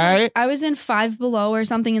crazy, right? I was in Five Below or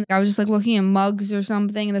something, and I was just like looking at mugs or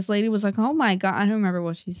something, and this lady was like, oh my God, I don't remember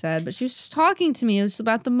what she said, but she was just talking to me. It was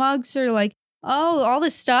about the mugs or like, oh, all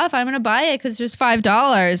this stuff. I'm going to buy it because it's just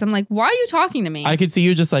 $5. I'm like, why are you talking to me? I could see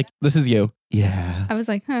you just like, this is you. Yeah. I was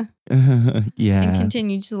like, huh. Yeah. And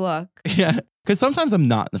continued to look. Yeah. Because sometimes I'm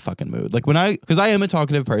not in the fucking mood. Like because I am a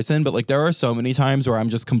talkative person, but like there are so many times where I'm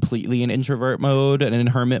just completely in introvert mode and in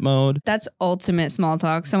hermit mode. That's ultimate small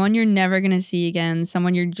talk. Someone you're never going to see again.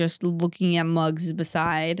 Someone you're just looking at mugs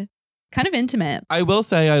beside. Kind of intimate. I will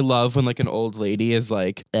say I love when like an old lady is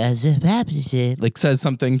like says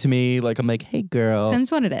something to me. Like I'm like, hey girl.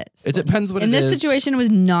 Depends what it is. It depends what it is. In this situation, it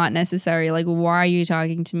was not necessary. Like, why are you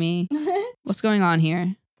talking to me? What's going on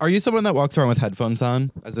here? Are you someone that walks around with headphones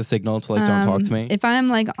on as a signal to like don't talk to me? If I'm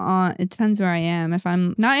like it depends where I am. If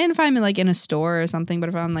I'm like in a store or something, but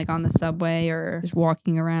if I'm like on the subway or just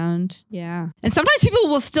walking around, yeah. And sometimes people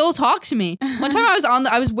will still talk to me. One time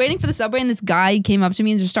I was waiting for the subway and this guy came up to me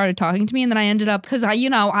and just started talking to me, and then I ended up, because I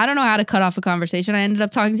don't know how to cut off a conversation. I ended up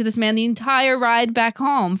talking to this man the entire ride back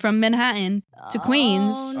home from Manhattan to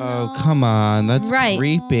Queens. Oh, come on. That's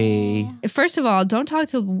creepy. First of all, don't talk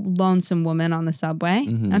to lonesome women on the subway.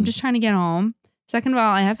 Mm-hmm. I'm just trying to get home. Second of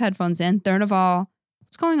all, I have headphones in. Third of all,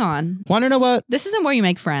 what's going on? Want to know what? This isn't where you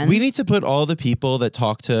make friends. We need to put all the people that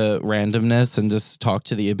talk to randomness and just talk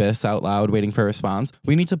to the abyss out loud waiting for a response.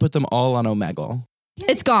 We need to put them all on Omegle.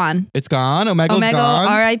 It's gone. It's gone? Omegle's gone?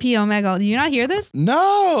 R.I.P. Omegle. Did you not hear this?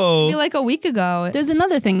 No. Maybe like a week ago. There's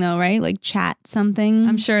another thing though, right? Like chat something.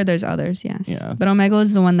 I'm sure there's others, yes. Yeah. But Omegle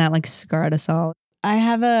is the one that like scarred us all. I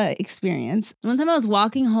have a experience. One time I was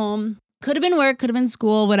walking home. Could have been work, could have been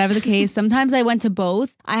school, whatever the case. Sometimes I went to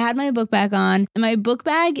both. I had my book bag on. And my book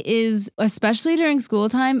bag is, especially during school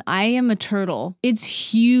time, I am a turtle.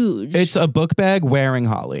 It's huge. It's a book bag wearing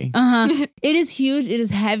Holly. It is huge. It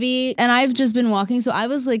is heavy. And I've just been walking. So I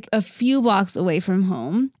was like a few blocks away from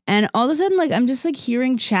home. And all of a sudden, like, I'm just like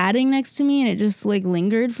hearing chatting next to me. And it just like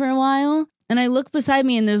lingered for a while. And I look beside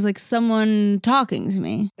me and there's like someone talking to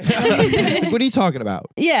me. What are you talking about?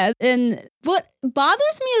 Yeah. And what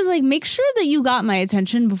bothers me is like, make sure that you got my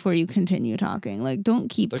attention before you continue talking. Like, don't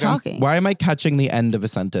keep talking. Why am I catching the end of a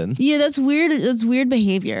sentence? Yeah, that's weird. That's weird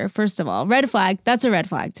behavior, first of all. Red flag. That's a red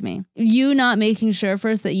flag to me. You not making sure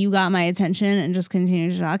first that you got my attention and just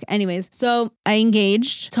continue to talk. Anyways, so I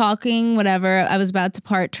engaged, talking, whatever. I was about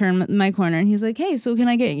to turn my corner and he's like, hey, so can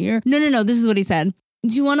I get your... No. This is what he said.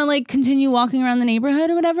 Do you want to like continue walking around the neighborhood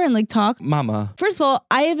or whatever and like talk? Mama. First of all,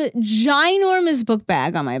 I have a ginormous book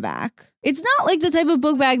bag on my back. It's not like the type of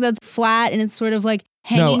book bag that's flat and it's sort of like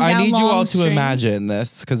hanging down long I need you all strings. to imagine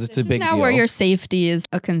this because it's a big deal. Now where your safety is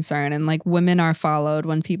a concern and like women are followed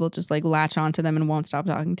when people just like latch onto them and won't stop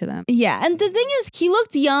talking to them. Yeah, and the thing is, he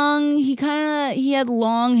looked young. He had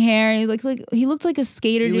long hair. He looked like a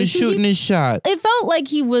skater. He was shooting his shot. It felt like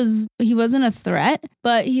he wasn't a threat,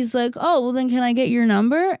 but he's like, oh, well then can I get your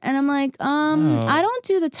number? And I'm like, I don't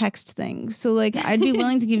do the text thing. So like I'd be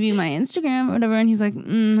willing to give you my Instagram or whatever. And he's like,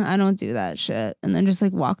 I don't do that shit. And then just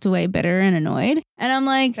like walked away bitter and annoyed. And I'm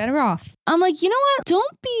like, better off. I'm like, you know what?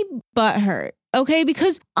 Don't be butthurt. Okay,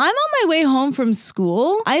 because I'm on my way home from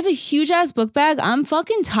school. I have a huge ass book bag. I'm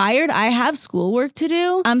fucking tired. I have schoolwork to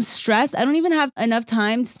do. I'm stressed. I don't even have enough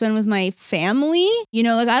time to spend with my family. You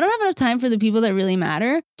know, like I don't have enough time for the people that really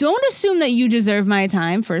matter. Don't assume that you deserve my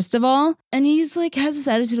time, first of all. And he's like, has this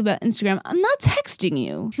attitude about Instagram. I'm not texting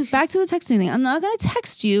you. Back to the texting thing. I'm not going to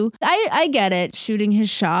text you. I get it, shooting his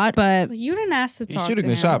shot, but... You didn't ask to talk to him. He's shooting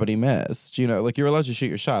the shot, but he missed. You know, like you're allowed to shoot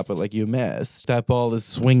your shot, but like you missed. That ball is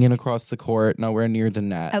swinging across the court, nowhere near the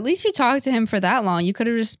net. At least you talked to him for that long. You could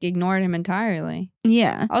have just ignored him entirely.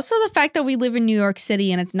 Yeah. Also, the fact that we live in New York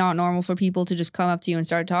City and it's not normal for people to just come up to you and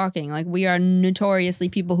start talking. Like, we are notoriously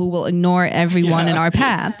people who will ignore everyone in our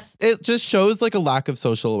paths. It just shows like a lack of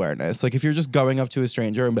social awareness. Like if you're just going up to a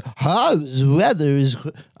stranger and be, how's weather?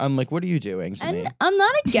 I'm like, what are you doing to me? I'm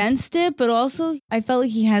not against it, but also I felt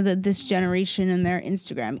like he had this generation in their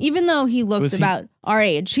Instagram, even though he looked about our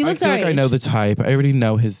age. He looked our age. I know the type. I already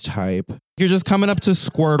know his type. You're just coming up to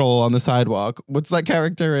Squirtle on the sidewalk. What's that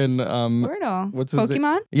character in Squirtle? What's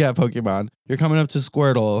Pokemon? Yeah, Pokemon. You're coming up to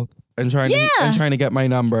Squirtle and trying to get my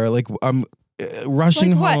number. Like I'm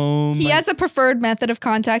rushing home. He has a preferred method of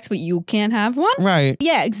contact, but you can't have one? Right.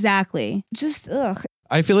 Yeah, exactly. Just ugh.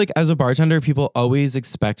 I feel like as a bartender, people always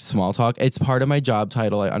expect small talk. It's part of my job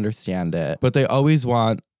title. I understand it. But they always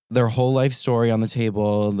want their whole life story on the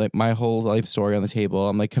table, like my whole life story on the table.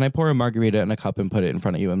 I'm like, can I pour a margarita in a cup and put it in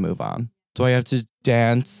front of you and move on? Do I have to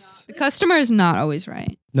dance? The customer is not always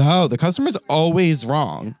right. No, the customer's always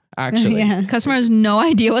wrong. actually. Yeah. Customer has no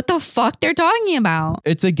idea what the fuck they're talking about.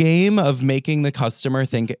 It's a game of making the customer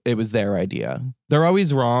think it was their idea. They're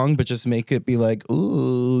always wrong, but just make it be like,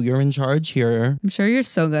 ooh, you're in charge here. I'm sure you're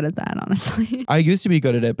so good at that, honestly. I used to be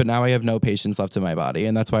good at it, but now I have no patience left in my body.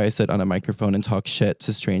 And that's why I sit on a microphone and talk shit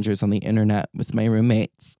to strangers on the internet with my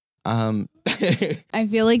roommates. I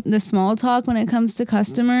feel like the small talk when it comes to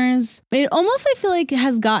customers, it almost, I feel like,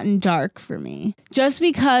 has gotten dark for me. Just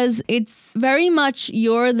because it's very much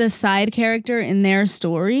you're the side character in their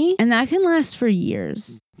story, and that can last for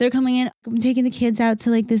years. They're coming in, I'm taking the kids out to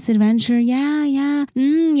like this adventure. Yeah,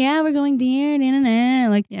 we're going there.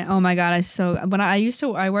 Like, Yeah. Oh my God.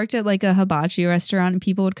 I worked at like a hibachi restaurant and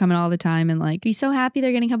people would come in all the time and like be so happy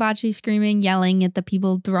they're getting hibachi, screaming, yelling at the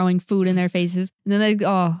people throwing food in their faces. And then they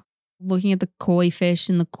looking at the koi fish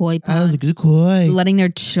in the koi pond. Oh, look at the koi. Letting their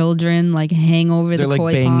children like hang over They're the like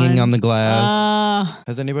koi banging pond. on the glass.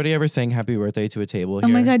 Has anybody ever sang happy birthday to a table here?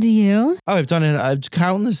 oh my God, do you? Oh, I've done it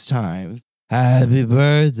countless times. Happy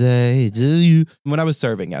birthday to you. When I was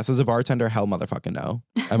serving, yes. As a bartender, hell motherfucking no.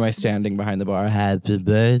 Am I standing behind the bar? Happy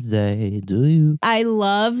birthday to you. I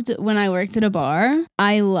loved when I worked at a bar.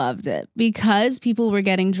 I loved it because people were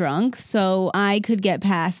getting drunk. So I could get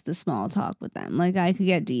past the small talk with them. Like I could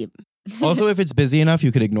get deep. Also, if it's busy enough,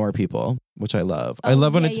 you could ignore people, which I love. I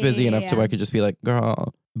love when yeah, it's yeah, busy yeah, enough yeah. to where I could just be like,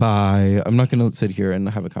 girl, bye. I'm not going to sit here and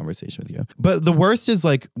have a conversation with you. But the worst is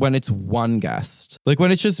like when it's one guest. Like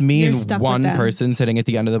when it's just me You're and stuck with one them. person sitting at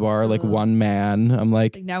the end of the bar, like one man. I'm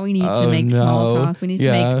like, Like now we need Oh, to make small no. talk. We need to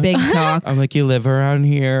Yeah. make big talk. I'm like, you live around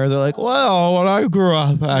here? They're like, well, when I grew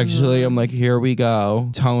up, actually. I'm like, here we go.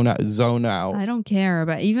 Zone out. I don't care.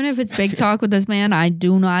 But even if it's big talk with this man, I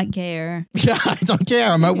do not care. Yeah, I don't care.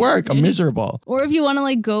 I'm at work. I'm miserable. Or if you want to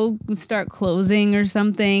like go start closing or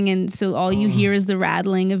something. And so all you hear is the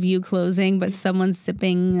rattling of you closing, but someone's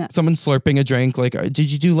sipping. Someone slurping a drink, like,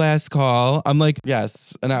 did you do last call? I'm like,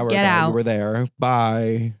 yes, an hour Get ago. out. You were there.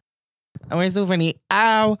 Bye. Oh, it's so funny.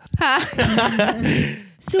 Ow.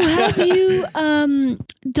 So have you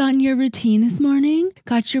done your routine this morning?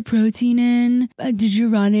 Got your protein in? Did you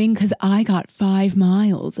running? Because I got 5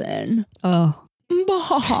 miles in. Oh.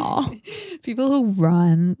 Bah. People who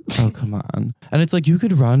run. Oh, come on. And it's like, you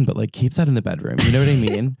could run, but like, keep that in the bedroom. You know what I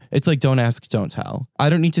mean? It's like, don't ask, don't tell. I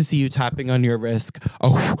don't need to see you tapping on your wrist.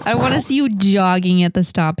 Oh, I want to see you jogging at the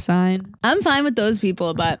stop sign. I'm fine with those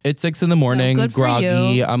people, but it's 6 a.m, good for groggy.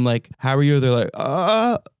 you. I'm like, how are you? They're like,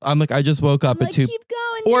 I'm like, I just woke up I'm at like, 2. keep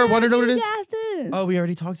going. Or yeah, wanna know what you it is? got this. Oh, we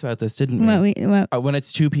already talked about this, didn't we? What? When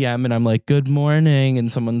it's 2 p.m. and I'm like, good morning.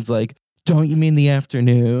 And someone's like, don't you mean the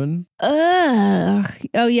afternoon? Ugh.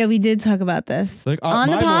 Oh yeah, we did talk about this Like on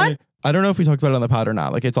the my pod. morning- I don't know if we talked about it on the pod or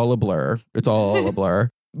not. Like, it's all a blur. It's all a blur.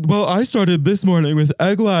 Well, I started this morning with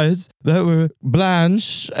egg whites that were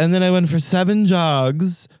blanched, and then I went for 7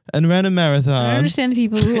 jogs and ran a I marathon. don't understand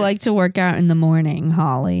people who like to work out in the morning,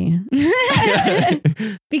 Holly.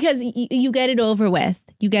 Because you get it over with.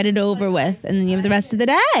 You get it over with, and then you have the rest of the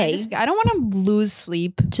day. I don't want to lose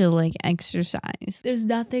sleep to like exercise. There's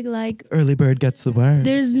nothing like Early bird gets the worm.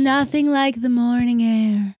 there's nothing like the morning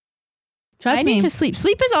air. Trust I me. need to sleep.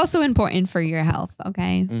 Sleep is also important for your health,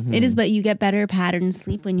 okay? Mhm. It is, but you get better pattern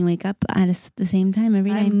sleep when you wake up at the same time every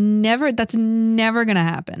night. That's never going to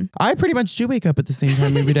happen. I pretty much do wake up at the same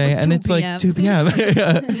time every day, and 2 it's like p.m. 2 p.m.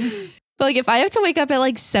 But like if I have to wake up at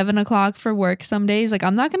like 7 o'clock for work some days, like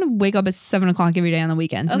I'm not going to wake up at 7 o'clock every day on the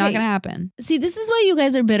weekends. It's not Okay. going to happen. See, this is why you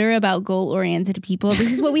guys are bitter about goal-oriented people.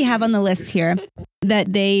 This is what we have on the list here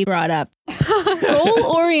that they brought up.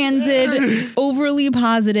 Goal-oriented, overly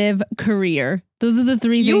positive, career. Those are the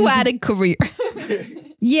 3 You things. added career.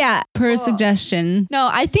 Yeah, per suggestion. No,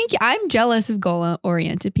 I think I'm jealous of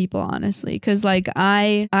goal-oriented people, honestly, because like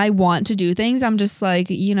I want to do things. I'm just like,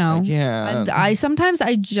 Yeah. I sometimes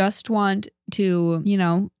I just want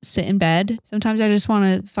to, sit in bed. Sometimes I just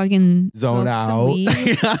want to fucking Zone smoke some out.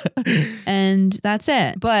 weed, and that's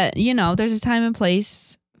it. But there's a time and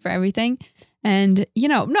place for everything. And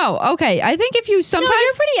no, okay. I think if you sometimes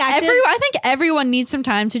you're pretty active. I think everyone needs some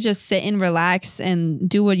time to just sit and relax and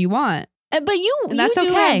do what you want. But And that's do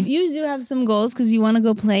okay. you do have some goals because you want to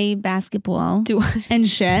go play basketball Do and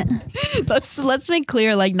shit. let's make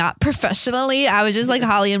clear, like not professionally. I was just like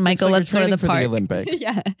Holly and Michael. So Let's go to you're the training for park. the Olympics.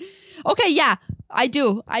 Yeah. Okay. Yeah. I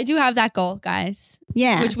do have that goal, guys.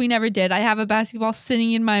 Yeah. Which we never did. I have a basketball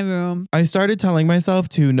sitting in my room. I started telling myself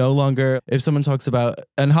to no longer, if someone talks about,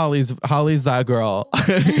 and Holly's that girl. I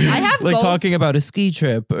have like goals. talking about a ski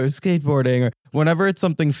trip or skateboarding or Whenever it's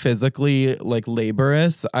something physically like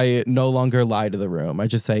laborious, I no longer lie to the room. I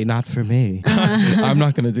just say, not for me. I'm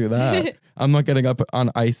not going to do that. I'm not getting up on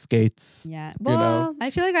ice skates. Yeah. Well, I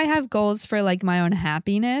feel like I have goals for like my own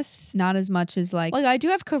happiness, not as much as like I do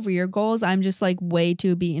have career goals. I'm just like way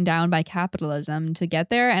too beaten down by capitalism to get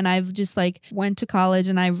there. And I've just like went to college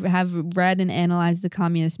and I have read and analyzed the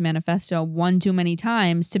Communist Manifesto one too many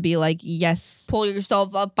times to be like, yes, pull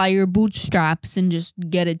yourself up by your bootstraps and just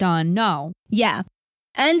get it done. No. Yeah.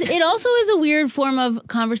 And it also is a weird form of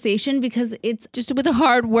conversation because it's just with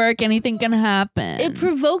hard work, anything can happen. It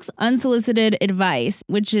provokes unsolicited advice,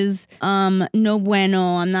 which is no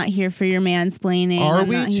bueno. I'm not here for your mansplaining. Are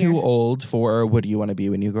we too old for what do you want to be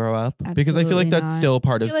when you grow up? Absolutely because I feel like that's still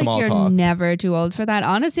part of small you're talk. Never too old for that.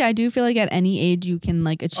 Honestly, I do feel like at any age you can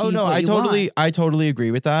like achieve. Oh no, what I totally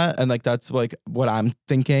agree with that, and like that's like what I'm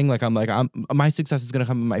thinking. Like I'm my success is gonna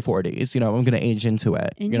come in my 40s. You know, I'm gonna age into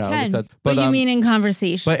it. And you know, can. Like but you mean in conversation?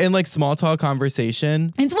 But in like small talk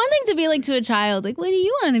conversation, it's one thing to be like to a child, like, what do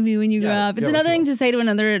you want to be when you grow up? It's another thing to say to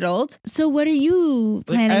another adult. So what are you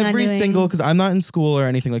planning on doing? Every single, because I'm not in school or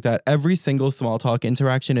anything like that, every single small talk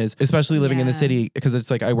interaction is, especially living in the city, because it's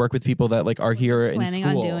like I work with people that like are here in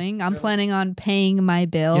school. I'm planning on paying my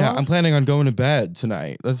bills. Yeah, I'm planning on going to bed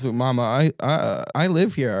tonight. That's what, Mama, I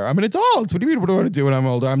live here. I'm an adult. What do you mean what do I want to do when I'm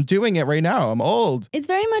older? I'm doing it right now. I'm old. It's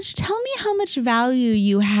very much, tell me how much value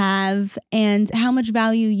you have and how much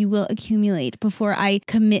value you will accumulate before I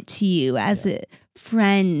commit to you as a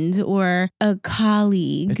friend or a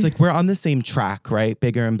colleague. It's like we're on the same track, right?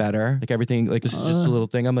 Bigger and better. Like everything, like it's just a little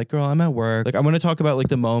thing. I'm like, girl, I'm at work. Like I want to talk about like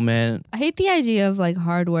the moment. I hate the idea of like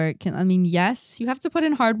hard work. I mean, yes, you have to put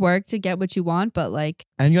in hard work to get what you want, but like,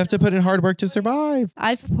 and you have to put in hard work to survive.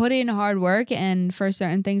 I've put in hard work, and for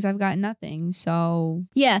certain things, I've got nothing. So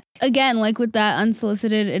yeah, again, like with that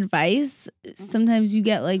unsolicited advice, sometimes you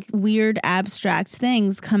get like weird abstract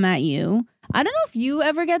things come at you. I don't know if you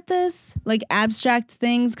ever get this, like abstract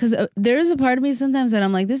things, because there's a part of me sometimes that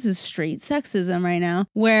I'm like, this is straight sexism right now,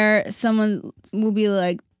 where someone will be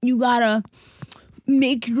like, you gotta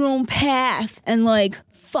make your own path and like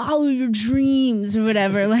follow your dreams or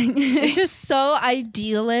whatever. Like it's just so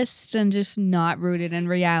idealist and just not rooted in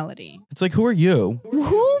reality. It's like, who are you?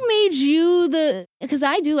 Who made you because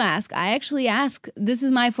I actually ask, this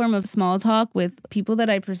is my form of small talk with people that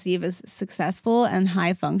I perceive as successful and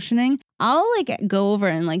high functioning. I'll like go over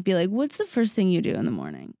and like be like, what's the first thing you do in the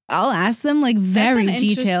morning? I'll ask them like very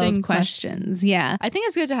detailed questions. Yeah. I think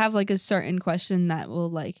it's good to have like a certain question that will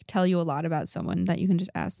like tell you a lot about someone that you can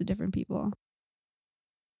just ask to different people.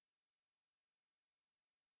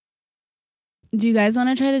 Do you guys want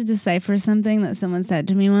to try to decipher something that someone said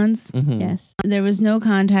to me once? Mm-hmm. Yes. There was no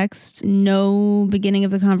context, no beginning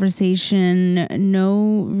of the conversation,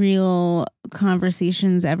 no real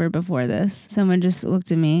conversations ever before this. Someone just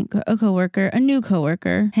looked at me, a coworker, a new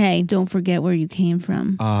coworker. Hey, don't forget where you came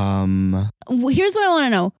from. Here's what I want to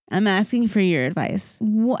know. I'm asking for your advice.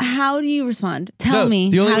 How do you respond? Tell me.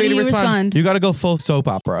 The only how way do to you respond? You got to go full soap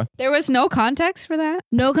opera. There was no context for that?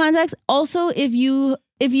 No context. Also, if you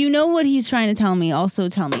know what he's trying to tell me, also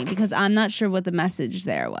tell me, because I'm not sure what the message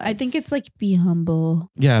there was. I think it's like, be humble.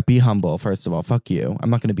 Yeah, be humble, first of all. Fuck you. I'm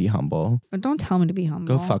not going to be humble. But don't tell me to be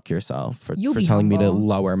humble. Go fuck yourself for be telling me to humble.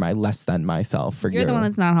 lower my less than myself for you. You're the one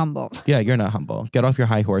that's not humble. Yeah, you're not humble. Get off your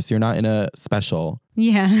high horse. You're not in a special.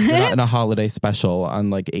 Yeah. You're not in a holiday special on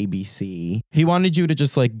like ABC. He wanted you to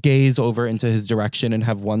just like gaze over into his direction and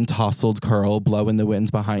have one tousled curl blow in the winds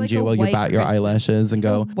behind like you while you bat your eyelashes and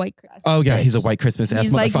go, white Christmas. oh yeah, he's a white Christmas ass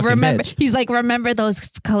motherfucking bitch. He's like, remember those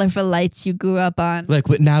colorful lights you grew up on? Like,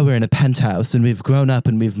 now we're in a penthouse and we've grown up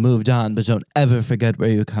and we've moved on, but don't ever forget where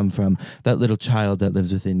you come from. That little child that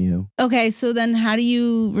lives within you. Okay, so then how do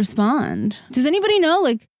you respond? Does anybody know?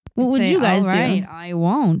 Like, what would you guys all right, do? I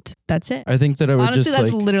won't. That's it. I think that I would Honestly, just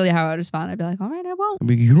that's like, literally how I would respond. I'd be like, all right, I won't. I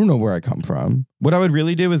mean, you don't know where I come from. What I would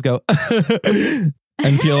really do is go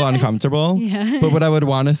and feel uncomfortable. Yeah. But what I would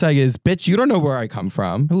want to say is, bitch, you don't know where I come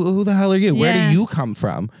from. Who the hell are you? Where do you come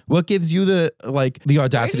from? What gives you the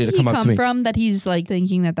audacity to come up to me? Where did he come from that he's like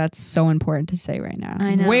thinking that that's so important to say right now?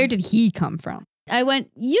 I know. Where did he come from? I went,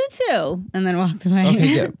 you too, and then walked away.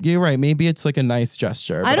 Okay, yeah, you're right. Maybe it's like a nice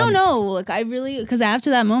gesture. I don't know. Like, I really, because after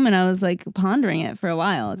that moment, I was like pondering it for a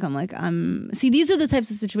while. Like, I'm like, see, these are the types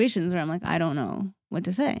of situations where I'm like, I don't know what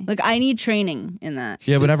to say. Like, I need training in that.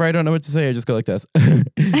 Yeah, whenever I don't know what to say, I just go like this.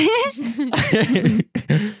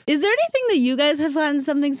 Is there anything that you guys have gotten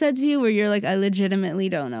something said to you where you're like, I legitimately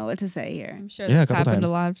don't know what to say here? I'm sure Yeah, that's a couple happened times.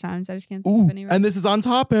 a lot of times. I just can't think of any. And this is on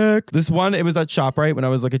topic. This one, it was at ShopRite when I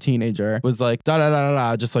was like a teenager. Was like da da da da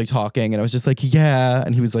da, just like talking, and I was just like, yeah,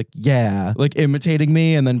 and he was like, yeah, like imitating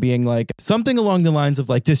me, and then being like something along the lines of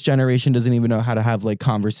like, this generation doesn't even know how to have like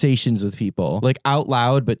conversations with people, like out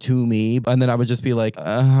loud, but to me. And then I would just be like,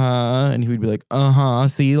 and he would be like,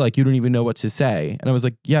 see, like you don't even know what to say. And I was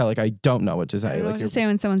like, yeah, like I don't know what to say. I don't know Like what to say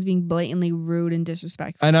when someone's being blatantly rude and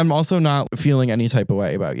disrespectful. and I'm also not feeling any type of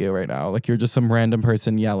way about you right now. Like you're just some random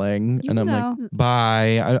person yelling, and I'm like,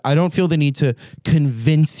 bye. I don't feel the need to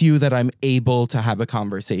convince you that I'm able to have a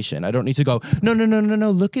conversation. I don't need to go, no.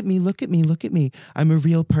 Look at me. I'm a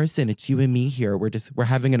real person. It's you and me here. We're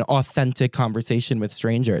having an authentic conversation with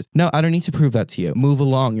strangers. No, I don't need to prove that to you. Move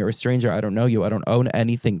along. You're a stranger. I don't know you. I don't own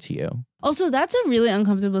anything to you. Also, that's a really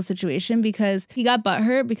uncomfortable situation because he got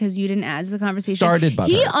butthurt because you didn't add to the conversation. Started butthurt.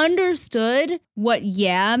 He understood what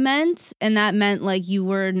yeah meant, and that meant like you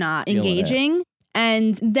were not engaging.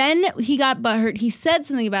 And then he got butthurt. He said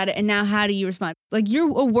something about it, and now how do you respond? Like, you're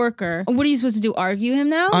a worker. What are you supposed to do? Argue him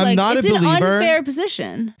now? I'm like, not it's a believer. an unfair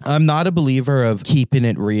position. I'm not a believer of keeping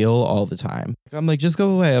it real all the time. I'm like, just go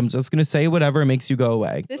away. I'm just going to say whatever makes you go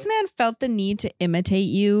away. This man felt the need to imitate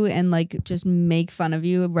you and like just make fun of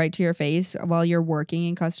you right to your face while you're working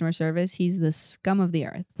in customer service. He's the scum of the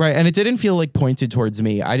earth. Right. And it didn't feel like pointed towards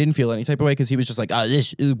me. I didn't feel any type of way because he was just like,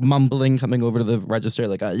 this mumbling coming over to the register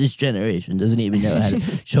like, this generation doesn't even know how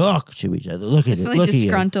to talk to each other. Look at it. Like Look at you.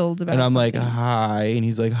 disgruntled about And I'm something. like, hi. And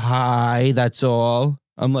he's like, hi, that's all.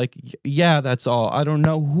 I'm like, yeah, that's all. I don't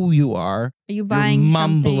know who you are. Are you buying You're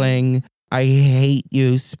something? mumbling. I hate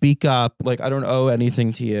you. Speak up. Like, I don't owe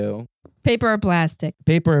anything to you. Paper or plastic?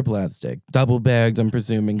 Paper or plastic? Double bagged, I'm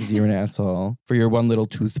presuming, because you're an asshole. For your one little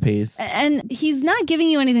toothpaste. And he's not giving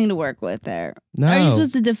you anything to work with there. No. Are you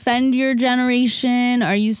supposed to defend your generation?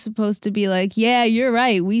 Are you supposed to be like, yeah, you're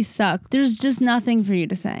right, we suck? There's just nothing for you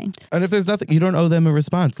to say. And if there's nothing, you don't owe them a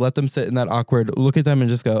response. Let them sit in that awkward, look at them and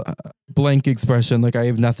just go, blank expression, like I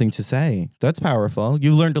have nothing to say. That's powerful.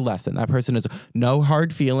 You learned a lesson. That person is no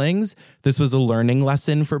hard feelings. This was a learning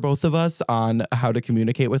lesson for both of us on how to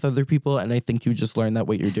communicate with other people. And I think you just learned that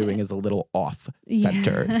what you're doing is a little off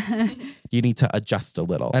center. You need to adjust a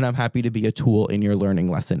little. And I'm happy to be a tool in your learning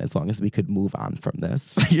lesson as long as we could move on from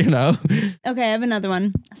this, you know? Okay, I have another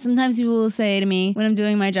one. Sometimes people will say to me when I'm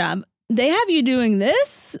doing my job, they have you doing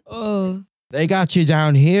this? Oh. They got you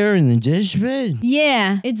down here in the dish pit?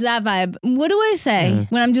 Yeah, it's that vibe. What do I say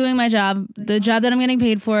when I'm doing my job? The job that I'm getting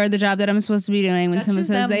paid for, the job that I'm supposed to be doing. When That's someone just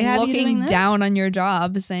says them they have you doing looking this? down on your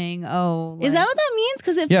job, saying, "Oh, Is that what that means?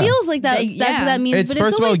 Because it Yeah. feels like that. That's what that means. It's but first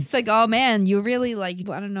it's of all, always It's like, oh man, you really like,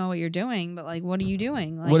 I don't know what you're doing, but like, what are you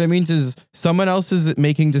doing? Like, What it means is someone else is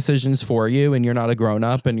making decisions for you and you're not a grown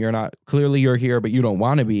up and you're not, clearly you're here, but you don't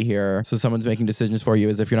want to be here. So someone's making decisions for you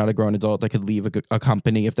as if you're not a grown adult that could leave a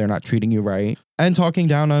company if they're not treating you right, and talking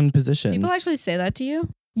down on positions. people actually say that to you?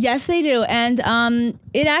 Yes, they do. And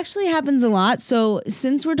it actually happens a lot. So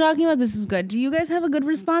since we're talking about this is good, do you guys have a good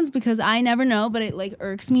response? Because I never know, but it like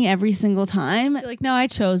irks me every single time. You're like, no, I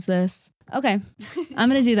chose this. Okay, I'm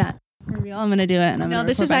going to do that. For real, I'm going to do it. And I'm No, gonna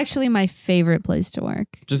this report is back. actually my favorite place to work.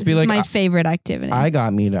 Just This be is like, my favorite activity. I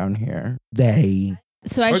got me down here. They.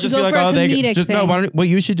 So I Or should just go be for like, a comedic just, thing. no, what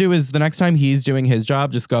you should do is the next time he's doing his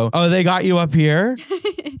job, just go, oh, they got you up here.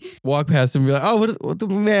 Walk past him and be like, oh, what the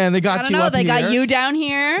man, they got I don't you know. up They here. got you down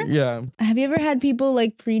here. Yeah. Have you ever had people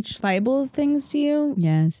like preach Bible things to you?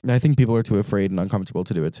 Yes. I think people are too afraid and uncomfortable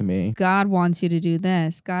to do it to me. God wants you to do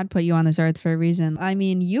this. God put you on this earth for a reason. I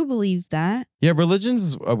mean, you believe that. Yeah,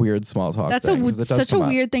 religion's a weird small talk That's thing, 'cause it does such a come up.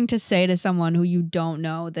 weird thing to say to someone who you don't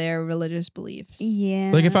know their religious beliefs.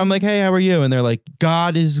 Yeah. Like if I'm like, hey, how are you? And they're like,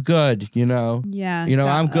 God is good, you know? Yeah. You know,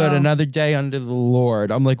 I'm good. Oh. Another day under the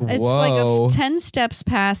Lord. I'm like, whoa. It's like 10 steps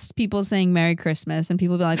past people saying Merry Christmas and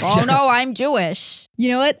people be like, oh no, I'm Jewish. You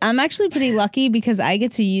know what? I'm actually pretty lucky because I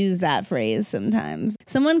get to use that phrase sometimes.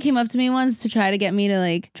 Someone came up to me once to try to get me to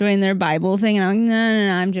like join their Bible thing, and I'm like,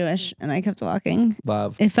 no, I'm Jewish. And I kept walking.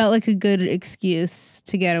 Love. It felt like a good excuse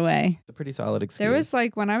to get away. It's a pretty solid excuse. There was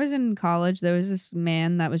like, when I was in college, there was this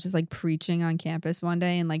man that was just like preaching on campus one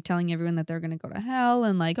day and like telling everyone that they're going to go to hell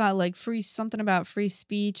and like got like something about free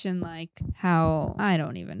speech and like how, I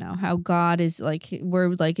don't even know, how God is like, we're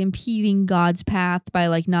like impeding God's path by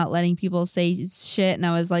like not letting people say shit. And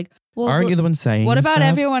I was like, Well, Aren't you the one saying what about stuff?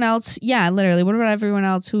 everyone else? Yeah, literally. What about everyone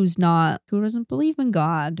else who doesn't believe in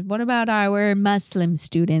God? What about our Muslim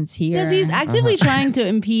students here? Because he's actively trying to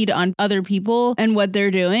impede on other people and what they're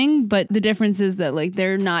doing, but the difference is that like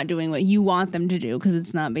they're not doing what you want them to do because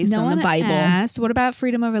it's not based on the Bible. Asked, what about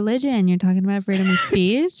freedom of religion? You're talking about freedom of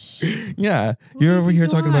speech? Yeah, you're over here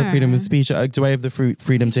talking about freedom of speech. Do I have the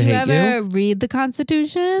freedom to hate you? Did you ever read the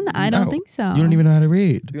Constitution? I don't think so. You don't even know how to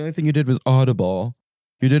read. The only thing you did was Audible.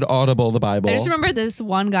 You did Audible the Bible. I just remember this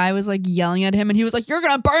one guy was like yelling at him and he was like, "You're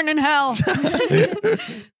going to burn in hell."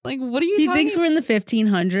 Like, what are you He talking thinks we're in the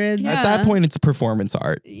 1500s. Yeah. At that point, it's performance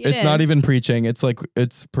art. It's not even preaching. It's like,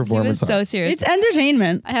 it's He performance was so art. serious. It's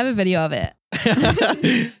entertainment. I have a video of it.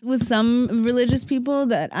 With some religious people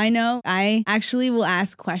that I know, I actually will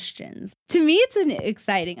ask questions. To me, it's an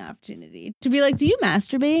exciting opportunity to be like, do you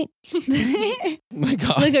masturbate? Oh my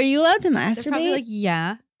God. Like, are you allowed to They're masturbate? probably like,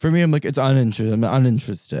 yeah. For me, I'm like, it's uninterested. I'm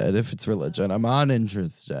uninterested. If it's religion, I'm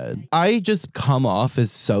uninterested. I just come off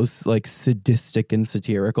as so like sadistic and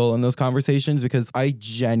satirical in those conversations because I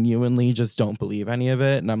genuinely just don't believe any of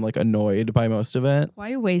it. And I'm like annoyed by most of it. Why are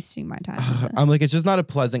you wasting my time with this? I'm like, it's just not a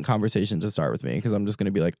pleasant conversation to start with me because I'm just going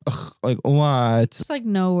to be like, ugh, like what? Just like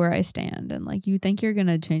know where I stand. And like, you think you're going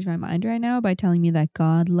to change my mind right now by telling me that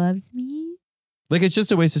God loves me? Like, it's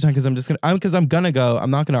just a waste of time because I'm gonna go.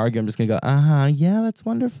 I'm not gonna argue. I'm just gonna go, yeah, that's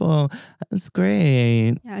wonderful. That's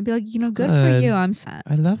great. Yeah, I'd be like, It's good good. for you. I'm sad.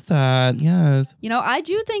 I love that. Yes. I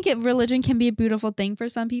do think religion can be a beautiful thing for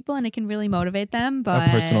some people and it can really motivate them. But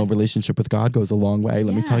A personal relationship with God goes a long way.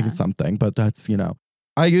 Let me tell you Yeah. something. But that's,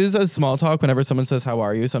 I use as small talk whenever someone says, how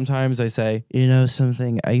are you? Sometimes I say,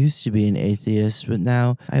 something, I used to be an atheist, but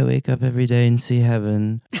now I wake up every day and see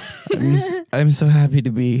heaven. I'm so happy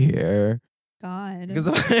to be here. God, Because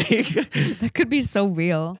like, that could be so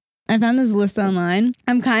real. I found this list online.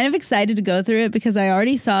 I'm kind of excited to go through it because I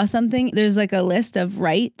already saw something. There's like a list of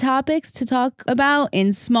right topics to talk about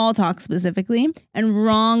in small talk specifically and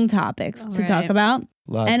wrong topics to talk about.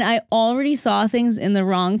 love. And I already saw things in the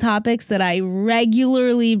wrong topics that I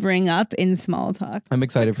regularly bring up in small talk. I'm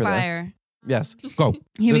excited for this. Fire. Yes. Go.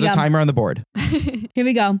 Here There's we a go. timer on the board. Here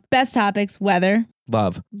we go. Best topics: weather,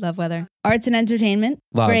 Love. Love weather. arts and entertainment.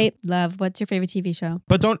 Love. Great. Love. What's your favorite TV show?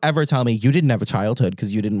 But don't ever tell me you didn't have a childhood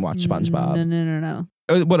because you didn't watch SpongeBob. No.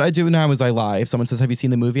 What I do now is I lie. If someone says, have you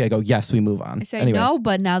seen the movie? I go, yes, we move on. I say anyway. no,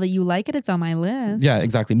 but now that you like it, it's on my list. Yeah,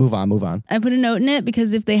 exactly. Move on. I put a note in it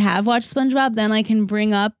because if they have watched SpongeBob, then I can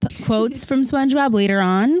bring up quotes from SpongeBob later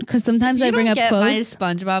on. Because sometimes I bring up get quotes. my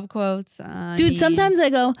SpongeBob quotes. Dude, sometimes I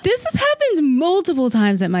go, this has happened multiple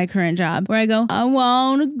times at my current job where I go, I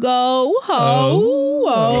want to go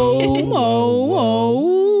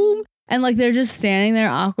home. And like they're just standing there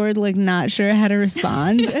awkward, like not sure how to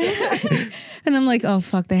respond. And I'm like, oh,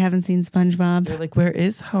 fuck, they haven't seen SpongeBob. They're like, where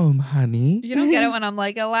is home, honey? You don't get it when I'm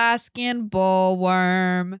like Alaskan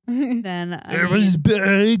bullworm. Then It was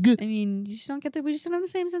big. you just don't get that. We just don't have the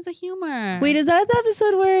same sense of humor. Wait, is that the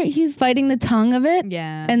episode where he's fighting the tongue of it?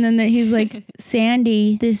 Yeah. And then he's like,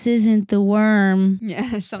 Sandy, this isn't the worm.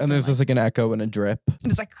 Yeah. Something And there's just like an echo and a drip.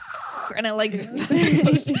 it's like, and it like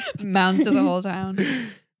mounts to the whole town.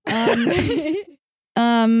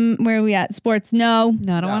 Where are we at? Sports? No.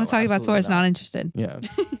 No, I don't No, want to talk about absolutely sports. not. Not interested. Yeah.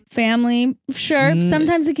 Family? Sure.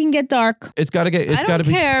 Sometimes it can get dark. It's got to get, I it's got to don't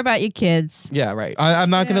be. care about your kids. Yeah, right. I'm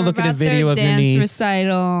not going to look at a About their video of your dance niece.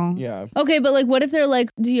 recital. Yeah. Okay, but like, what if they're like,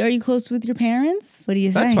 are you close with your parents? What do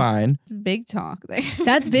you think? That's fine. It's big talk there.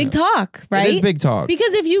 That's big talk, right? It is big talk.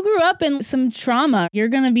 Because if you grew up in some trauma, you're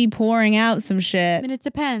going to be pouring out some I shit. mean, it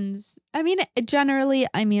depends. Generally,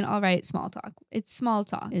 all right, small talk. It's small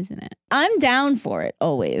talk, isn't it? I'm down for it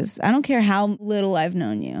always. I don't care how little I've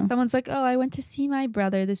known you. Someone's like, oh, I went to see my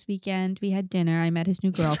brother this weekend. We had dinner. I met his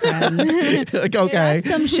new girlfriend. Like, okay. That's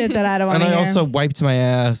some shit that I don't want And to I hear. also wiped my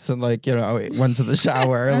ass and went to the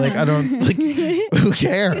shower. Like, I don't, like, who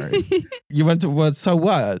cares? You went to what? So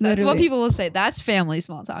what? That's what Literally. people will say. That's family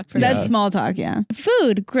small talk for That's Yeah. small talk, yeah.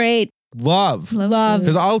 Food, great. Love. Love.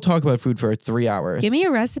 Because I'll talk about food for 3 hours. Give me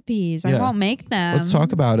your recipes. I Yeah. won't make them. Let's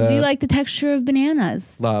talk about it. Do you like the texture of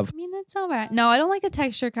bananas? Love. That's all right. No, I don't like the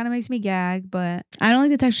texture. Kind of makes me gag, but I don't like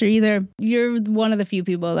the texture either. You're one of the few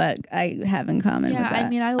people that I have in common with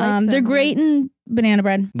that. I like they're them. great in banana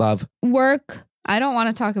bread. Love. Work. I don't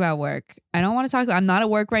want to talk about work. I'm not at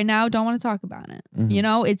work right now. Don't want to talk about it.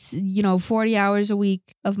 Mhm. It's 40 hours a week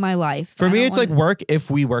of my life. For I me, don't it's like wanna- work if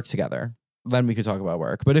we work together. Then we could talk about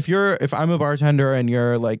work. But if I'm a bartender and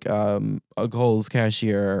you're like a Kohl's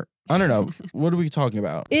cashier, I don't know. What are we talking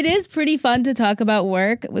about? It is pretty fun to talk about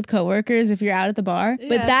work with coworkers if you're out at the bar,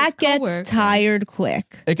 but that gets tired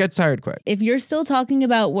quick. It gets tired quick. If you're still talking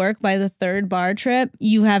about work by the third bar trip,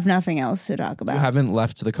 you have nothing else to talk about. You haven't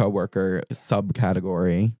left the coworker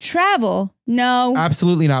subcategory. Travel. No.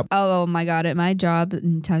 Absolutely not. Oh my God. At my job,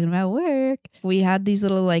 talking about work, we had these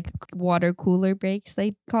little like water cooler breaks,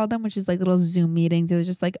 they called them, which is like little Zoom meetings. It was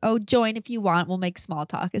just like, oh, join if you want. We'll make small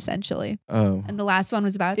talk, essentially. Oh. And the last one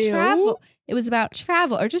was about travel. It was about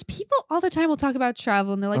travel, or just people all the time will talk about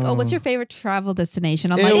travel, and they're like, oh, what's your favorite travel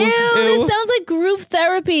destination? I'm like, ew, this sounds like group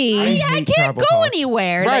therapy. I can't go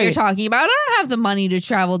anywhere that you're talking about. I don't have the money to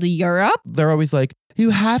travel to Europe. They're always like, you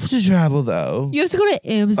have to travel though. You have to go to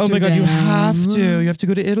Amsterdam. Oh my God, you have to. You have to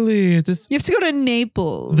go to Italy. You have to go to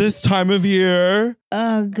Naples. This time of year.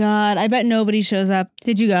 Oh God, I bet nobody shows up.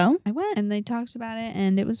 Did you go? I went and they talked about it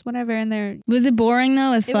and it was whatever. And was it boring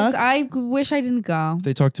though as fuck? I wish I didn't go.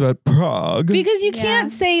 They talked about Prague. Because you can't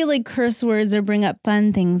say like curse words or bring up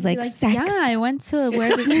fun things like sex. Yeah, I went to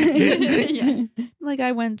where Like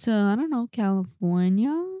I went to, I don't know,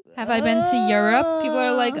 California. Have I been to Europe? People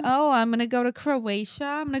are like, oh, I'm going to go to Croatia.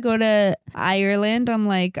 I'm going to go to Ireland. I'm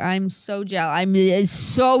like, I'm so jealous. I'm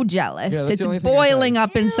so jealous. Yeah, it's boiling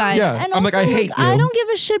up inside. Yeah, and I'm also, like, I hate you. I don't give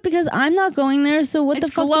a shit because I'm not going there. So what the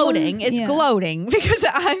fuck? It's gloating because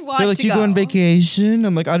I want They're like, to you go. go on vacation?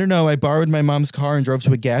 I'm like, I don't know. I borrowed my mom's car and drove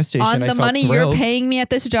to a gas station. On the money you're paying me at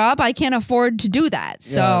this job, I can't afford to do that.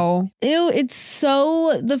 So. Ew, it's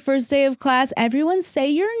so the first day of class. Everyone say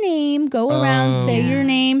your name. Go around, say your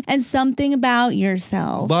name and something about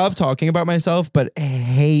yourself. Love talking about myself, but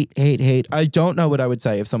hate. I don't know what I would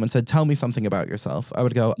say if someone said, tell me something about yourself. I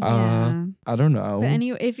would go, I don't know. But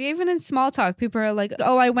anyway, if you even in small talk, people are like,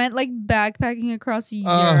 oh, I went like backpacking across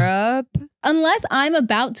Europe. Unless I'm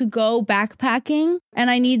about to go backpacking and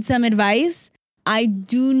I need some advice, I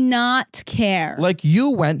do not care. Like, you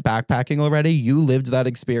went backpacking already. You lived that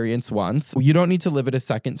experience once. You don't need to live it a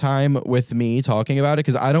second time with me talking about it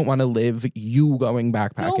because I don't want to live you going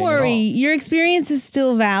backpacking. Don't worry. Your experience is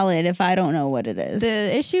still valid if I don't know what it is.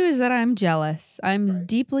 The issue is that I'm jealous. I'm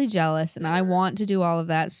deeply jealous and I want to do all of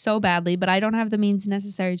that so badly, but I don't have the means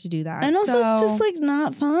necessary to do that. And also it's just like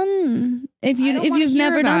not fun if you've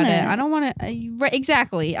never done it. I don't want to.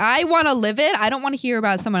 Exactly. I want to live it. I don't want to hear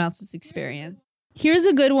about someone else's experience. Here's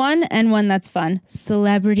a good one and one that's fun.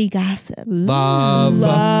 Celebrity gossip. Love.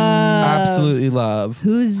 Absolutely love.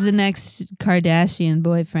 Who's the next Kardashian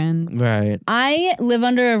boyfriend? Right. I live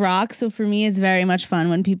under a rock, so for me it's very much fun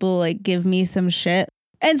when people like give me some shit.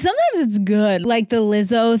 And sometimes it's good. Like the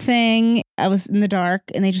Lizzo thing. I was in the dark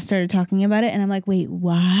and they just started talking about it and I'm like, wait,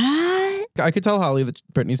 what? I could tell Holly that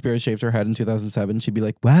Britney Spears shaved her head in 2007. She'd be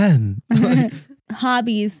like, when?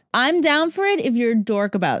 Hobbies. I'm down for it if you're a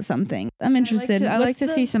dork about something. I'm interested. I like to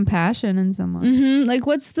see some passion in someone. Mm-hmm. Like,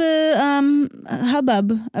 what's the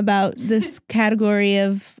hubbub about this category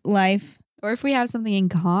of life? Or if we have something in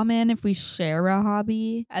common, if we share a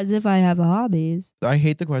hobby, as if I have hobbies. I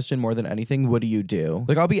hate the question more than anything. What do you do?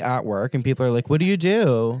 Like, I'll be at work and people are like, what do you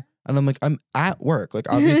do? And I'm like, I'm at work. Like,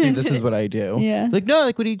 obviously, this is what I do. Yeah. Like, no,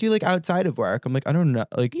 like, what do you do, like, outside of work? I'm like, I don't know.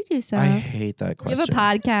 Like, You do stuff. I hate that question. You have a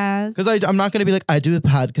podcast. Because I'm not going to be like, I do a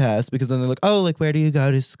podcast. Because then they're like, oh, like, where do you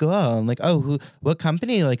go to school? I'm like, oh, what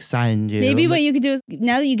company, like, signed you? Maybe I'm what like, you could do is,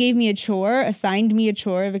 now that you gave me a chore, assigned me a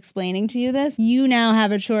chore of explaining to you this, you now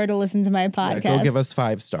have a chore to listen to my podcast. yeah, go give us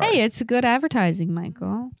 5 stars. Hey, it's good advertising,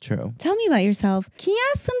 Michael. True. Tell me about yourself. Can you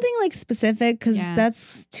ask something like specific? Because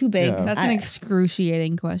that's too big. Yeah. That's an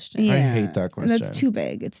excruciating question. Yeah. I hate that question. That's too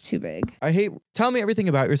big. It's too big. Tell me everything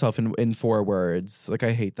about yourself in 4 words. Like,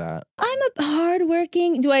 I hate that. I'm a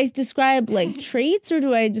hardworking. Do I describe like traits or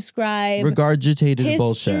do I describe Regurgitated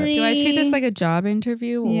bullshit. history? Do I treat this like a job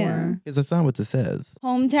interview? Or? Yeah. Because that's not what this is.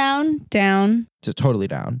 Hometown? Down. It's totally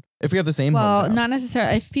down. If we have the same Well, hometown. not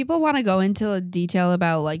necessarily. If people want to go into detail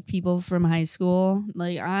about like people from high school,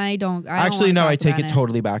 like I don't. Actually, no, I take it about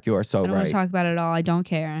totally back. You are so I don't want right. to talk about it at all. I don't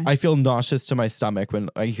care. I feel nauseous to my stomach when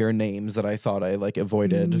I hear names that I thought I like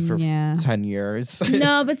avoided for 10 years.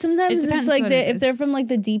 No, but sometimes It it's depends like what it if they're is. from like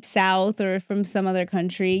the deep south or from some other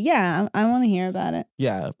country. Yeah, I want to hear about it.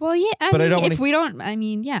 Yeah. Well, yeah. But I don't if we don't, I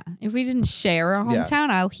mean, yeah. If we didn't share a Yeah.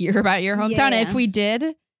 hometown, I'll hear about your hometown. Yeah. If we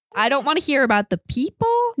did, I don't want to hear about the people.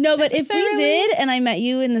 No, but if we necessarily. did and I met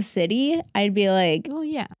you in the city, I'd be like, Well,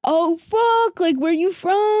 yeah. oh, fuck. Like, where you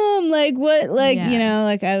from? Like, what? Like, Yeah. you know,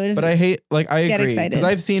 like I would. But I hate, like, I Get agree. excited. Because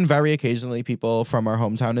I've seen very occasionally people from our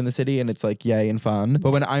hometown in the city and it's like, yay and fun.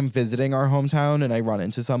 But when I'm visiting our hometown and I run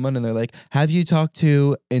into someone and they're like, have you talked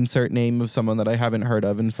to insert name of someone that I haven't heard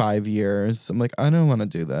of in 5 years? I'm like, I don't want to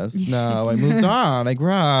do this. No, I moved on. I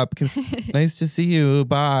grew up. Nice to see you.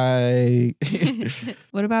 Bye.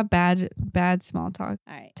 What about bad small talk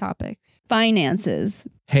All right. topics? Finances.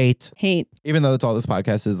 Hate. Even though that's all this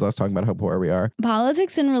podcast is, us talking about how poor we are.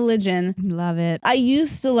 Politics and religion. Love it. I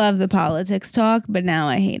used to love the politics talk, but now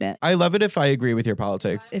I hate it. I love it if I agree with your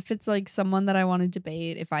politics. If it's like someone that I want to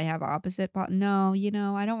debate, if I have opposite, no,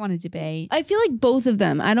 I don't want to debate. I feel like both of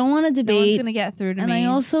them. I don't want to No one's debate. gonna get through to And me. I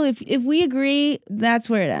also, if we agree, that's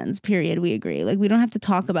where it ends. Period. We agree. Like we don't have to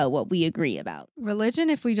talk about what we agree about. Religion.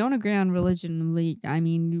 If we don't agree on religion,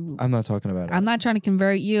 I'm not talking about it. I'm not trying to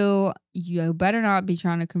convert you. You better not be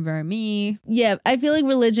trying to convert me. Yeah, I feel like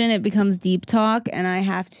religion, it becomes deep talk, and I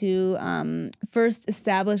have to first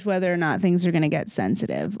establish whether or not things are going to get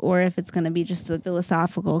sensitive or if it's going to be just a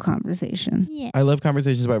philosophical conversation. Yeah. I love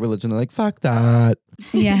conversations about religion. They're like, fuck that.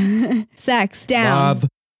 Yeah. Sex, down. Love.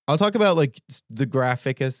 I'll talk about like the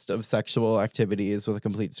graphicest of sexual activities with a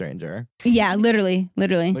complete stranger. Yeah, literally.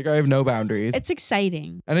 Like I have no boundaries. It's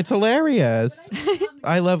exciting. And it's hilarious.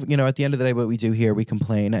 I love, at the end of the day, what we do here, we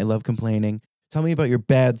complain. I love complaining. Tell me about your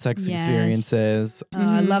bad sex Yes. experiences.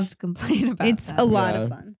 I love to complain about It's that. a lot Yeah. of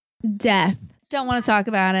fun. Death. Don't want to talk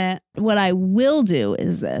about it. What I will do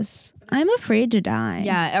is this. I'm afraid to die.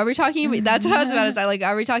 Yeah. Are we talking? That's what I was about to say. Like,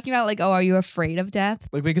 are we talking about like, are you afraid of death?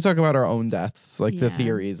 Like we could talk about our own deaths, like the Yeah.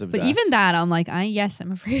 theories of But death. even that, I'm like, yes,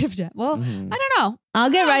 I'm afraid of death. Well, Mhm. I don't know. I'll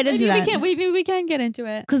get right into that. Maybe we can get into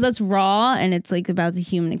it. Because that's raw and it's like about the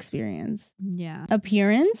human experience. Yeah.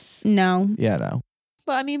 Appearance? No. Yeah, no.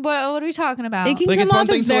 But I mean, what are we talking about? It can Like, come it's one off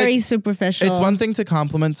thing as to, like- very superficial. It's one thing to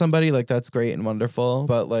compliment somebody, like that's great and wonderful.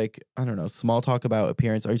 But like, I don't know, small talk about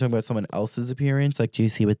appearance. Are you talking about someone else's appearance? Like, do you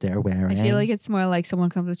see what they're wearing? I feel like it's more like someone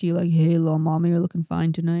comes up to you like, hey, little mommy, you're looking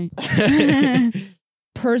fine tonight.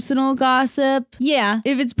 Personal gossip. Yeah.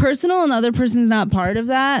 If it's personal and the other person's not part of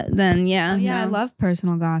that, then yeah. Oh, yeah, I no. love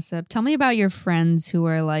personal gossip. Tell me about your friends who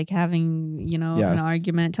are like having, an Yes.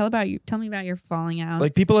 argument. Tell me about your falling out.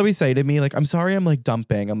 Like people always say to me, like, I'm sorry, I'm like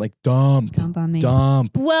dumping. I'm like, dump. Dump on me.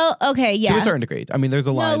 Dump. Well, okay, yeah. To a certain degree. I mean, there's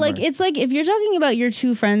a line. No, like where- it's like if you're talking about your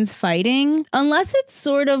two friends fighting, unless it's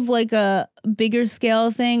sort of like a bigger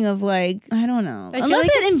scale thing of like, I don't know. I feel Unless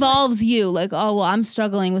like it it's involves you, like, oh well, I'm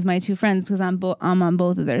struggling with my two friends because I'm on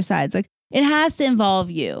both of their sides. Like it has to involve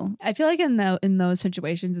you. I feel like in those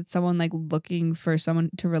situations, it's someone like looking for someone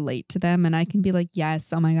to relate to them, and I can be like,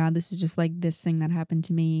 yes, oh my god, this is just like this thing that happened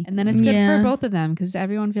to me, and then it's good Yeah. for both of them because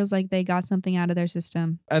everyone feels like they got something out of their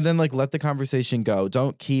system. And then like let the conversation go.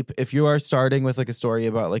 Don't keep, if you are starting with like a story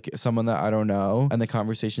about like someone that I don't know and the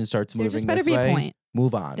conversation starts There moving just better this be way, a point.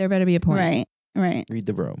 move on. There better be a point. Right. Right. Read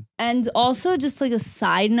the room. And also just like a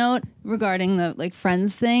side note regarding the like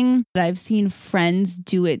friends thing, I've seen friends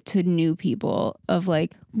do it to new people of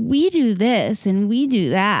like, we do this and we do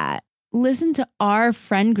that. Listen to our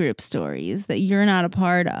friend group stories that you're not a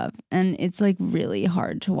part of. And it's like really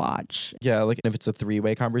hard to watch. Yeah, like if it's a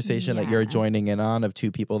 3-way conversation that you're Yeah. joining in on of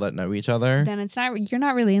two people that know each other, Then you're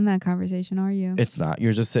not really in that conversation, are you? it's not.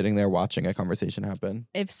 You're just sitting there watching a conversation happen.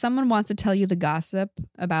 If someone wants to tell you the gossip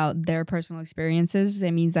about their personal experiences,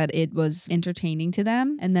 it means that it was entertaining to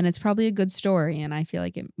them, and then it's probably a good story. And I feel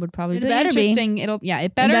like it would probably It be better be. interesting. It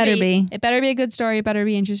better be. It better be a good story. It better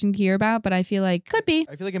be interesting to hear about. But I feel like could be.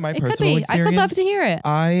 I feel like in my It could personal be. I experience, could love to hear it.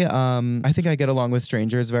 I think I get along with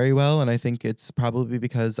strangers very well, and I think it's probably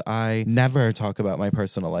because I never talk about my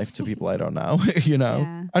personal life to people I don't know.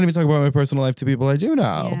 Yeah. I don't even talk about my personal life to people I do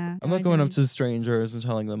know. Yeah, I'm not I going do. up to strangers and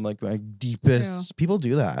telling them like my deepest. People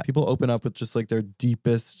do that. People open up with just like their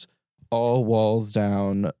deepest, all walls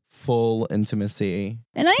down, full intimacy.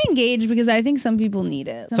 And I engage because I think some people need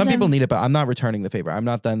it. Some people Sometimes- need it, but I'm not returning the favor. I'm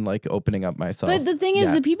not then like opening up myself. But the thing is,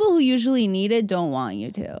 yet. the people who usually need it don't want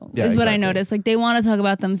you to. Yeah, is what I exactly. noticed. Like they want to talk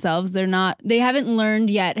about themselves. They haven't learned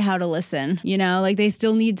yet how to listen. Like they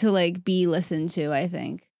still need to like be listened to, I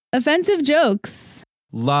think. Offensive jokes.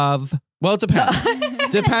 Love. Well, it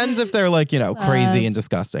depends. Depends if they're like, crazy and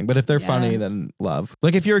disgusting. But if they're Yeah. funny, then love.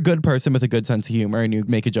 Like if you're a good person with a good sense of humor and you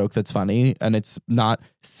make a joke that's funny and it's not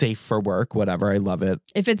safe for work, whatever, I love it.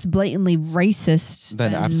 If it's blatantly racist,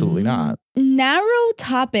 Then absolutely not. Narrow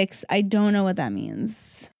topics. I don't know what that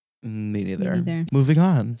means. Me neither. Me neither. Moving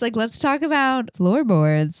on. It's like, let's talk about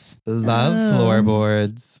floorboards. Love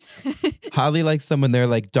floorboards. Holly likes them when they're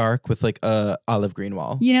like dark with like a olive green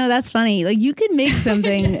wall. You know, that's funny. Like you could make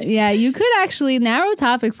something. Yeah, you could actually, narrow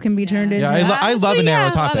topics can be turned into. Yeah, I love a narrow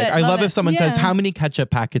yeah, topic. love I love it. if someone says Yeah. how many ketchup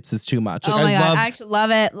packets is too much. Like, Oh my I God. love, I actually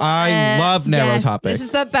love it. I love narrow Yes, topics. This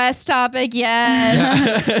is the best topic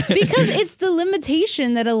yet. Because it's the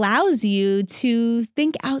limitation that allows you to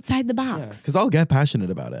think outside the box. Because I'll get passionate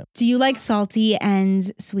about it. Do you like salty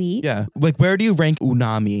and sweet? Yeah. Like, where do you rank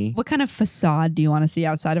unami? What kind of facade do you want to see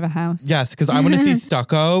outside of a house? Yes, because I want to see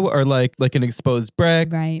stucco or like an exposed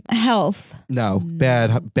brick. Right. Health. No,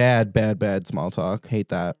 bad small talk. Hate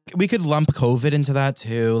that. We could lump COVID into that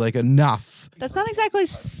too. Like, enough. That's not exactly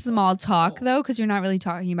small talk though, because you're not really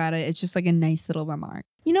talking about it. It's just like a nice little remark.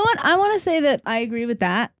 You know what? I want to say that I agree with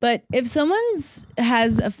that. But if someone's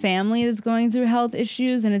has a family that's going through health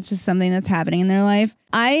issues and it's just something that's happening in their life,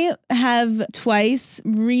 I have twice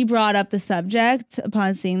re-brought up the subject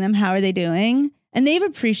upon seeing them. How are they doing? And they've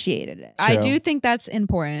appreciated it. I True. do think that's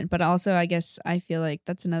important, but also I guess I feel like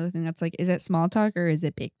that's another thing that's like, is it small talk or is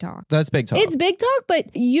it big talk? That's big talk. It's big talk,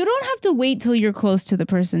 but you don't have to wait till you're close to the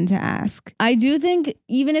person to ask. I do think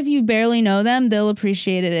even if you barely know them, they'll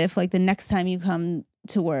appreciate it if like the next time you come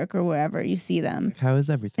to work or wherever you see them. How is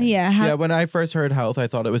everything? Yeah. When I first heard health, I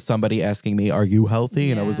thought it was somebody asking me, are you healthy?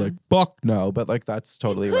 And I was Yeah. like, fuck no. But like, that's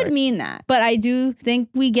totally Could right. mean that. But I do think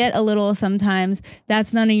we get a little sometimes,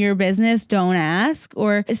 that's none of your business, don't ask.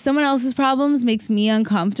 Or if someone else's problems makes me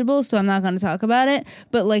uncomfortable, so I'm not going to talk about it.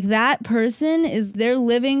 But like that person they're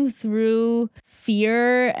living through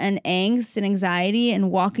fear and angst and anxiety and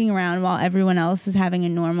walking around while everyone else is having a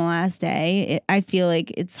normal ass day. I feel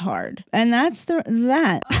like it's hard. And that's that.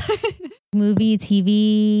 Movie,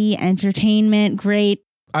 TV, entertainment, great.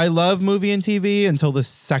 I love movie and TV until the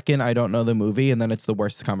second I don't know the movie, and then it's the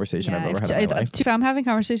worst conversation I've ever had in my life. If I'm having a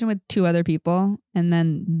conversation with two other people and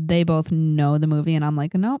then they both know the movie and I'm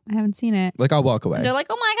like, nope, I haven't seen it. Like, I'll walk away. They're like,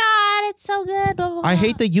 oh my God, it's so good. Blah, blah, blah. I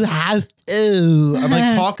hate that you have to. I'm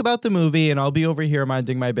like, talk about the movie and I'll be over here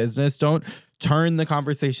minding my business. Don't turn the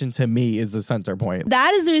conversation to me is the center point.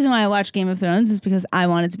 That is the reason why I watch Game of Thrones, is because I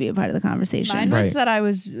wanted to be a part of the conversation. Mine was Right. that I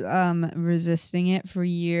was resisting it for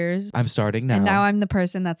years. I'm starting now. And now I'm the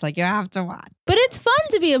person that's like, you have to watch. But it's fun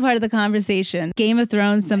to be a part of the conversation. Game of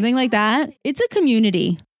Thrones, something like that. It's a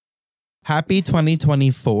community. Happy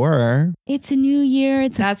 2024. It's a new year.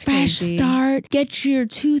 It's That's a fresh crazy. start. Get your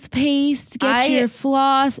toothpaste, get I your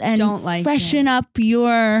floss, and don't like freshen it. up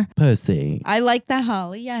your... Pussy. I like that,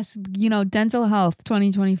 Holly. Yes. Dental health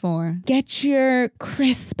 2024. Get your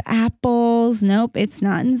crisp apples. Nope, it's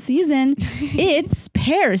not in season. It's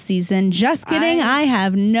pear season. Just kidding. I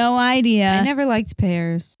have no idea. I never liked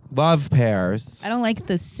pears. Love pears. I don't like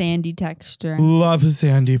the sandy texture. Love a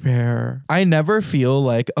sandy pear. I never feel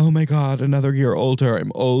like, oh my God, another year older.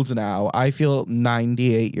 I'm old now. I feel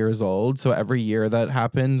 98 years old. So every year that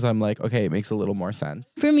happens, I'm like, okay, it makes a little more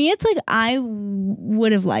sense. For me, it's like I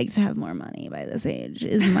would have liked to have more money by this age,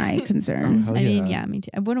 is my concern. Oh, I mean, yeah, me too.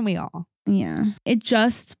 Wouldn't we all? Yeah. It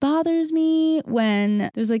just bothers me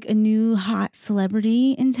when there's like a new hot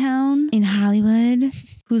celebrity in town in Hollywood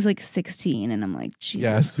who's like 16 and I'm like, Jesus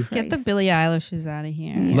Yes. Christ. Get the Billie Eilishes out of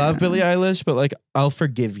here. Yeah. Love Billie Eilish, but like, I'll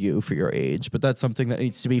forgive you for your age. But that's something that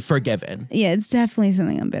needs to be forgiven. Yeah, it's definitely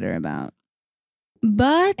something I'm bitter about.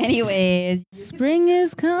 But Anyways. spring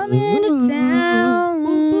is coming to town.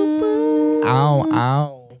 Ow,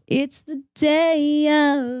 ow. It's the day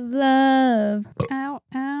of love. Ow,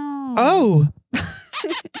 ow. Oh,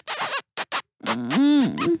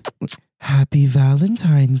 Mm. happy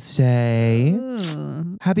Valentine's Day.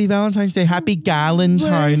 Ooh. Happy Valentine's Day. Happy Galentine's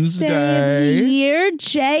Worst day of the Day. year,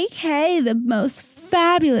 JK, the most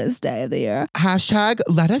fabulous day of the year. Hashtag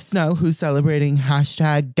let us know who's celebrating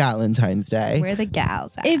hashtag Galentine's Day. Where the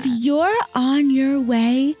gals at? If you're on your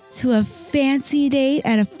way to a fancy date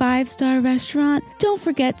at a 5-star restaurant, don't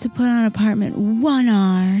forget to put on apartment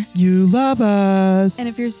 1R. You love us. And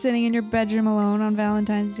if you're sitting in your bedroom alone on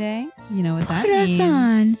Valentine's Day, you know what that Put us means.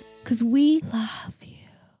 on, because we love you.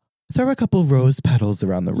 Throw a couple rose petals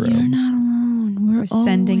around the room. You're not alone. We're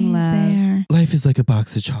sending always love. there. Life is like a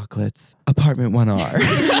box of chocolates. Apartment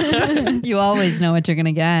 1R. You always know what you're going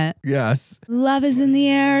to get. Yes. Love is in the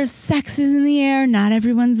air. Sex is in the air. Not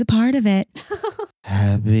everyone's a part of it.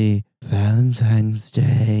 Happy Valentine's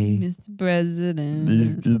Day. Mr. President.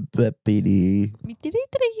 Mr. Deputy.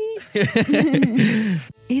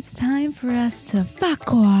 It's time for us to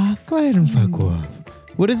fuck off. Go ahead and fuck off.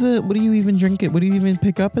 What is it? What do you even drink it? What do you even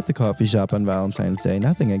pick up at the coffee shop on Valentine's Day?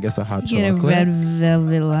 Nothing. I guess a hot Get a chocolate. red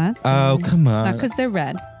velvet latte. Oh, come on. Not because they're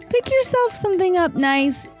red. Pick yourself something up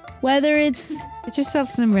nice. Whether it's Get yourself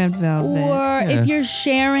some red velvet. or if you're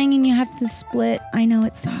sharing and you have to split. I know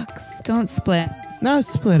it sucks. Don't split. No,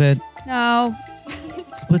 split it. No.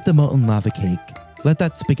 Split the molten lava cake. Let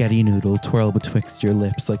that spaghetti noodle twirl betwixt your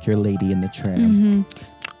lips like your lady in the tram.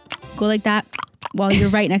 Go like that while you're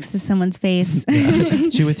right next to someone's face.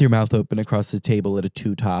 Chew with your mouth open across the table at a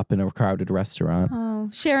two-top in a crowded restaurant. Oh,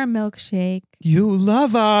 share a milkshake. You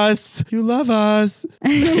love us. You love us.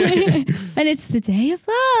 And it's the day of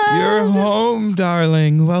love. You're home,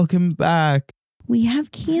 darling. Welcome back. We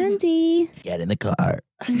have candy. Get in the car.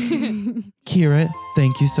 Kira,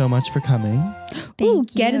 thank you so much for coming. Ooh,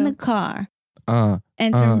 Thank get in you. the car. Enter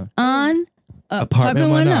Enter on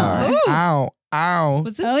apartment 1R. Ooh. Ow, ow.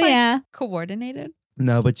 Was this Oh, yeah. coordinated?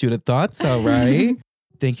 No, but you'd have thought so, right?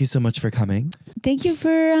 Thank you so much for coming. Thank you for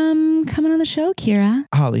coming on the show, Kira.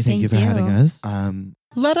 Holly, thank you for Thank having you. us.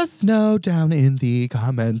 Let us know down in the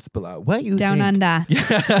comments below what you Down think. under.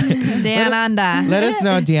 Yeah. Down under. Let us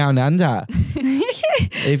know down under.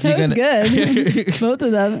 If That you're was good. Both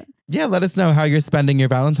of them. Yeah, let us know how you're spending your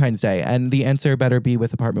Valentine's Day. And the answer better be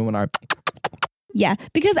with apartment 1R. Yeah,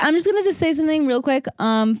 because I'm just gonna say something real quick.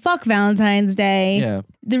 Fuck Valentine's Day. Yeah.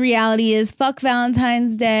 The reality is, fuck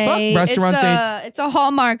Valentine's Day. Fuck restaurant dates. It's a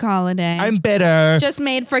Hallmark holiday. I'm bitter. just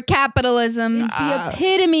made for capitalism. The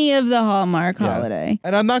epitome of the Hallmark Yes. holiday.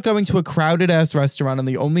 And I'm not going to a crowded ass restaurant on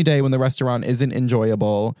the only day when the restaurant isn't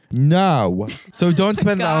enjoyable. No. So don't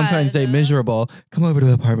spend God. Valentine's Day miserable. Come over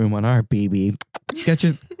to apartment 1R, baby. Get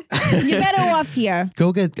your You're better off here.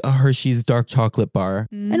 go get a Hershey's dark chocolate bar.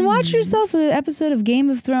 And watch yourself an episode of Game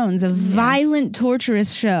of Thrones, a violent,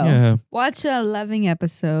 torturous show. Yeah. Watch a loving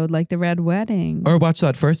episode like The Red Wedding. Or watch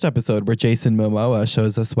that first episode where Jason Momoa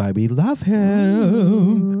shows us why we love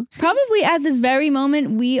him. Probably at this very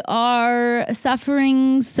moment, we are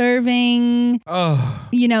suffering, serving. Oh,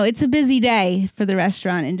 You know, it's a busy day for the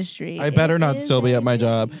restaurant industry. I better not still be at my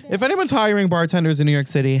job. If anyone's hiring bartenders in New York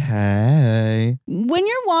City, hey. When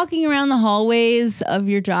you're walking around the hallways of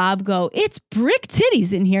your job, go, it's brick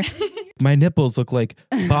titties in here. My nipples look like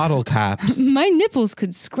bottle caps. My nipples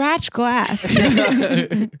could scratch glass.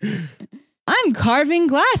 I'm carving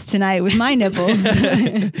glass tonight with my nipples.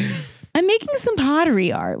 I'm making some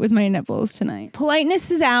pottery art with my nipples tonight.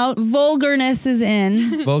 Politeness is out. Vulgarness is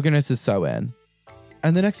in. Vulgarness is so in.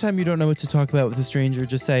 And the next time you don't know what to talk about with a stranger,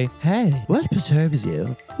 just say, hey, what perturbs you?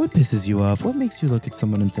 What pisses you off? What makes you look at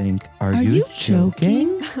someone and think, are you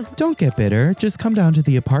joking? Don't get bitter. Just come down to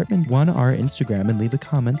the apartment 1R Instagram and leave a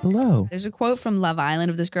comment below. There's a quote from Love Island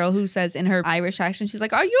of this girl who says in her Irish accent, she's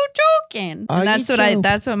like, "Are you joking?" Are And that's you what joking?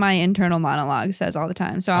 that's what my internal monologue says all the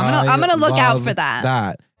time. So I'm gonna look out love for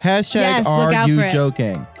that. Hashtag Yes, are look out you for it.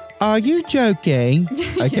 joking? Are you joking?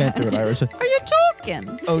 I can't do it Irish. Are you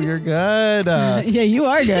joking? Oh, you're good. Yeah, you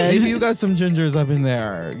are good. Maybe you got some gingers up in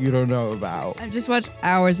there you don't know about. I've just watched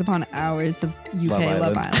hours upon hours of UK Love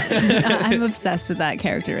Love Island. Island. I'm obsessed with that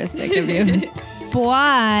characteristic of you.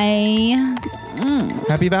 Boy.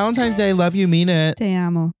 Happy Valentine's Day. Love you. Mean it. Te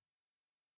amo.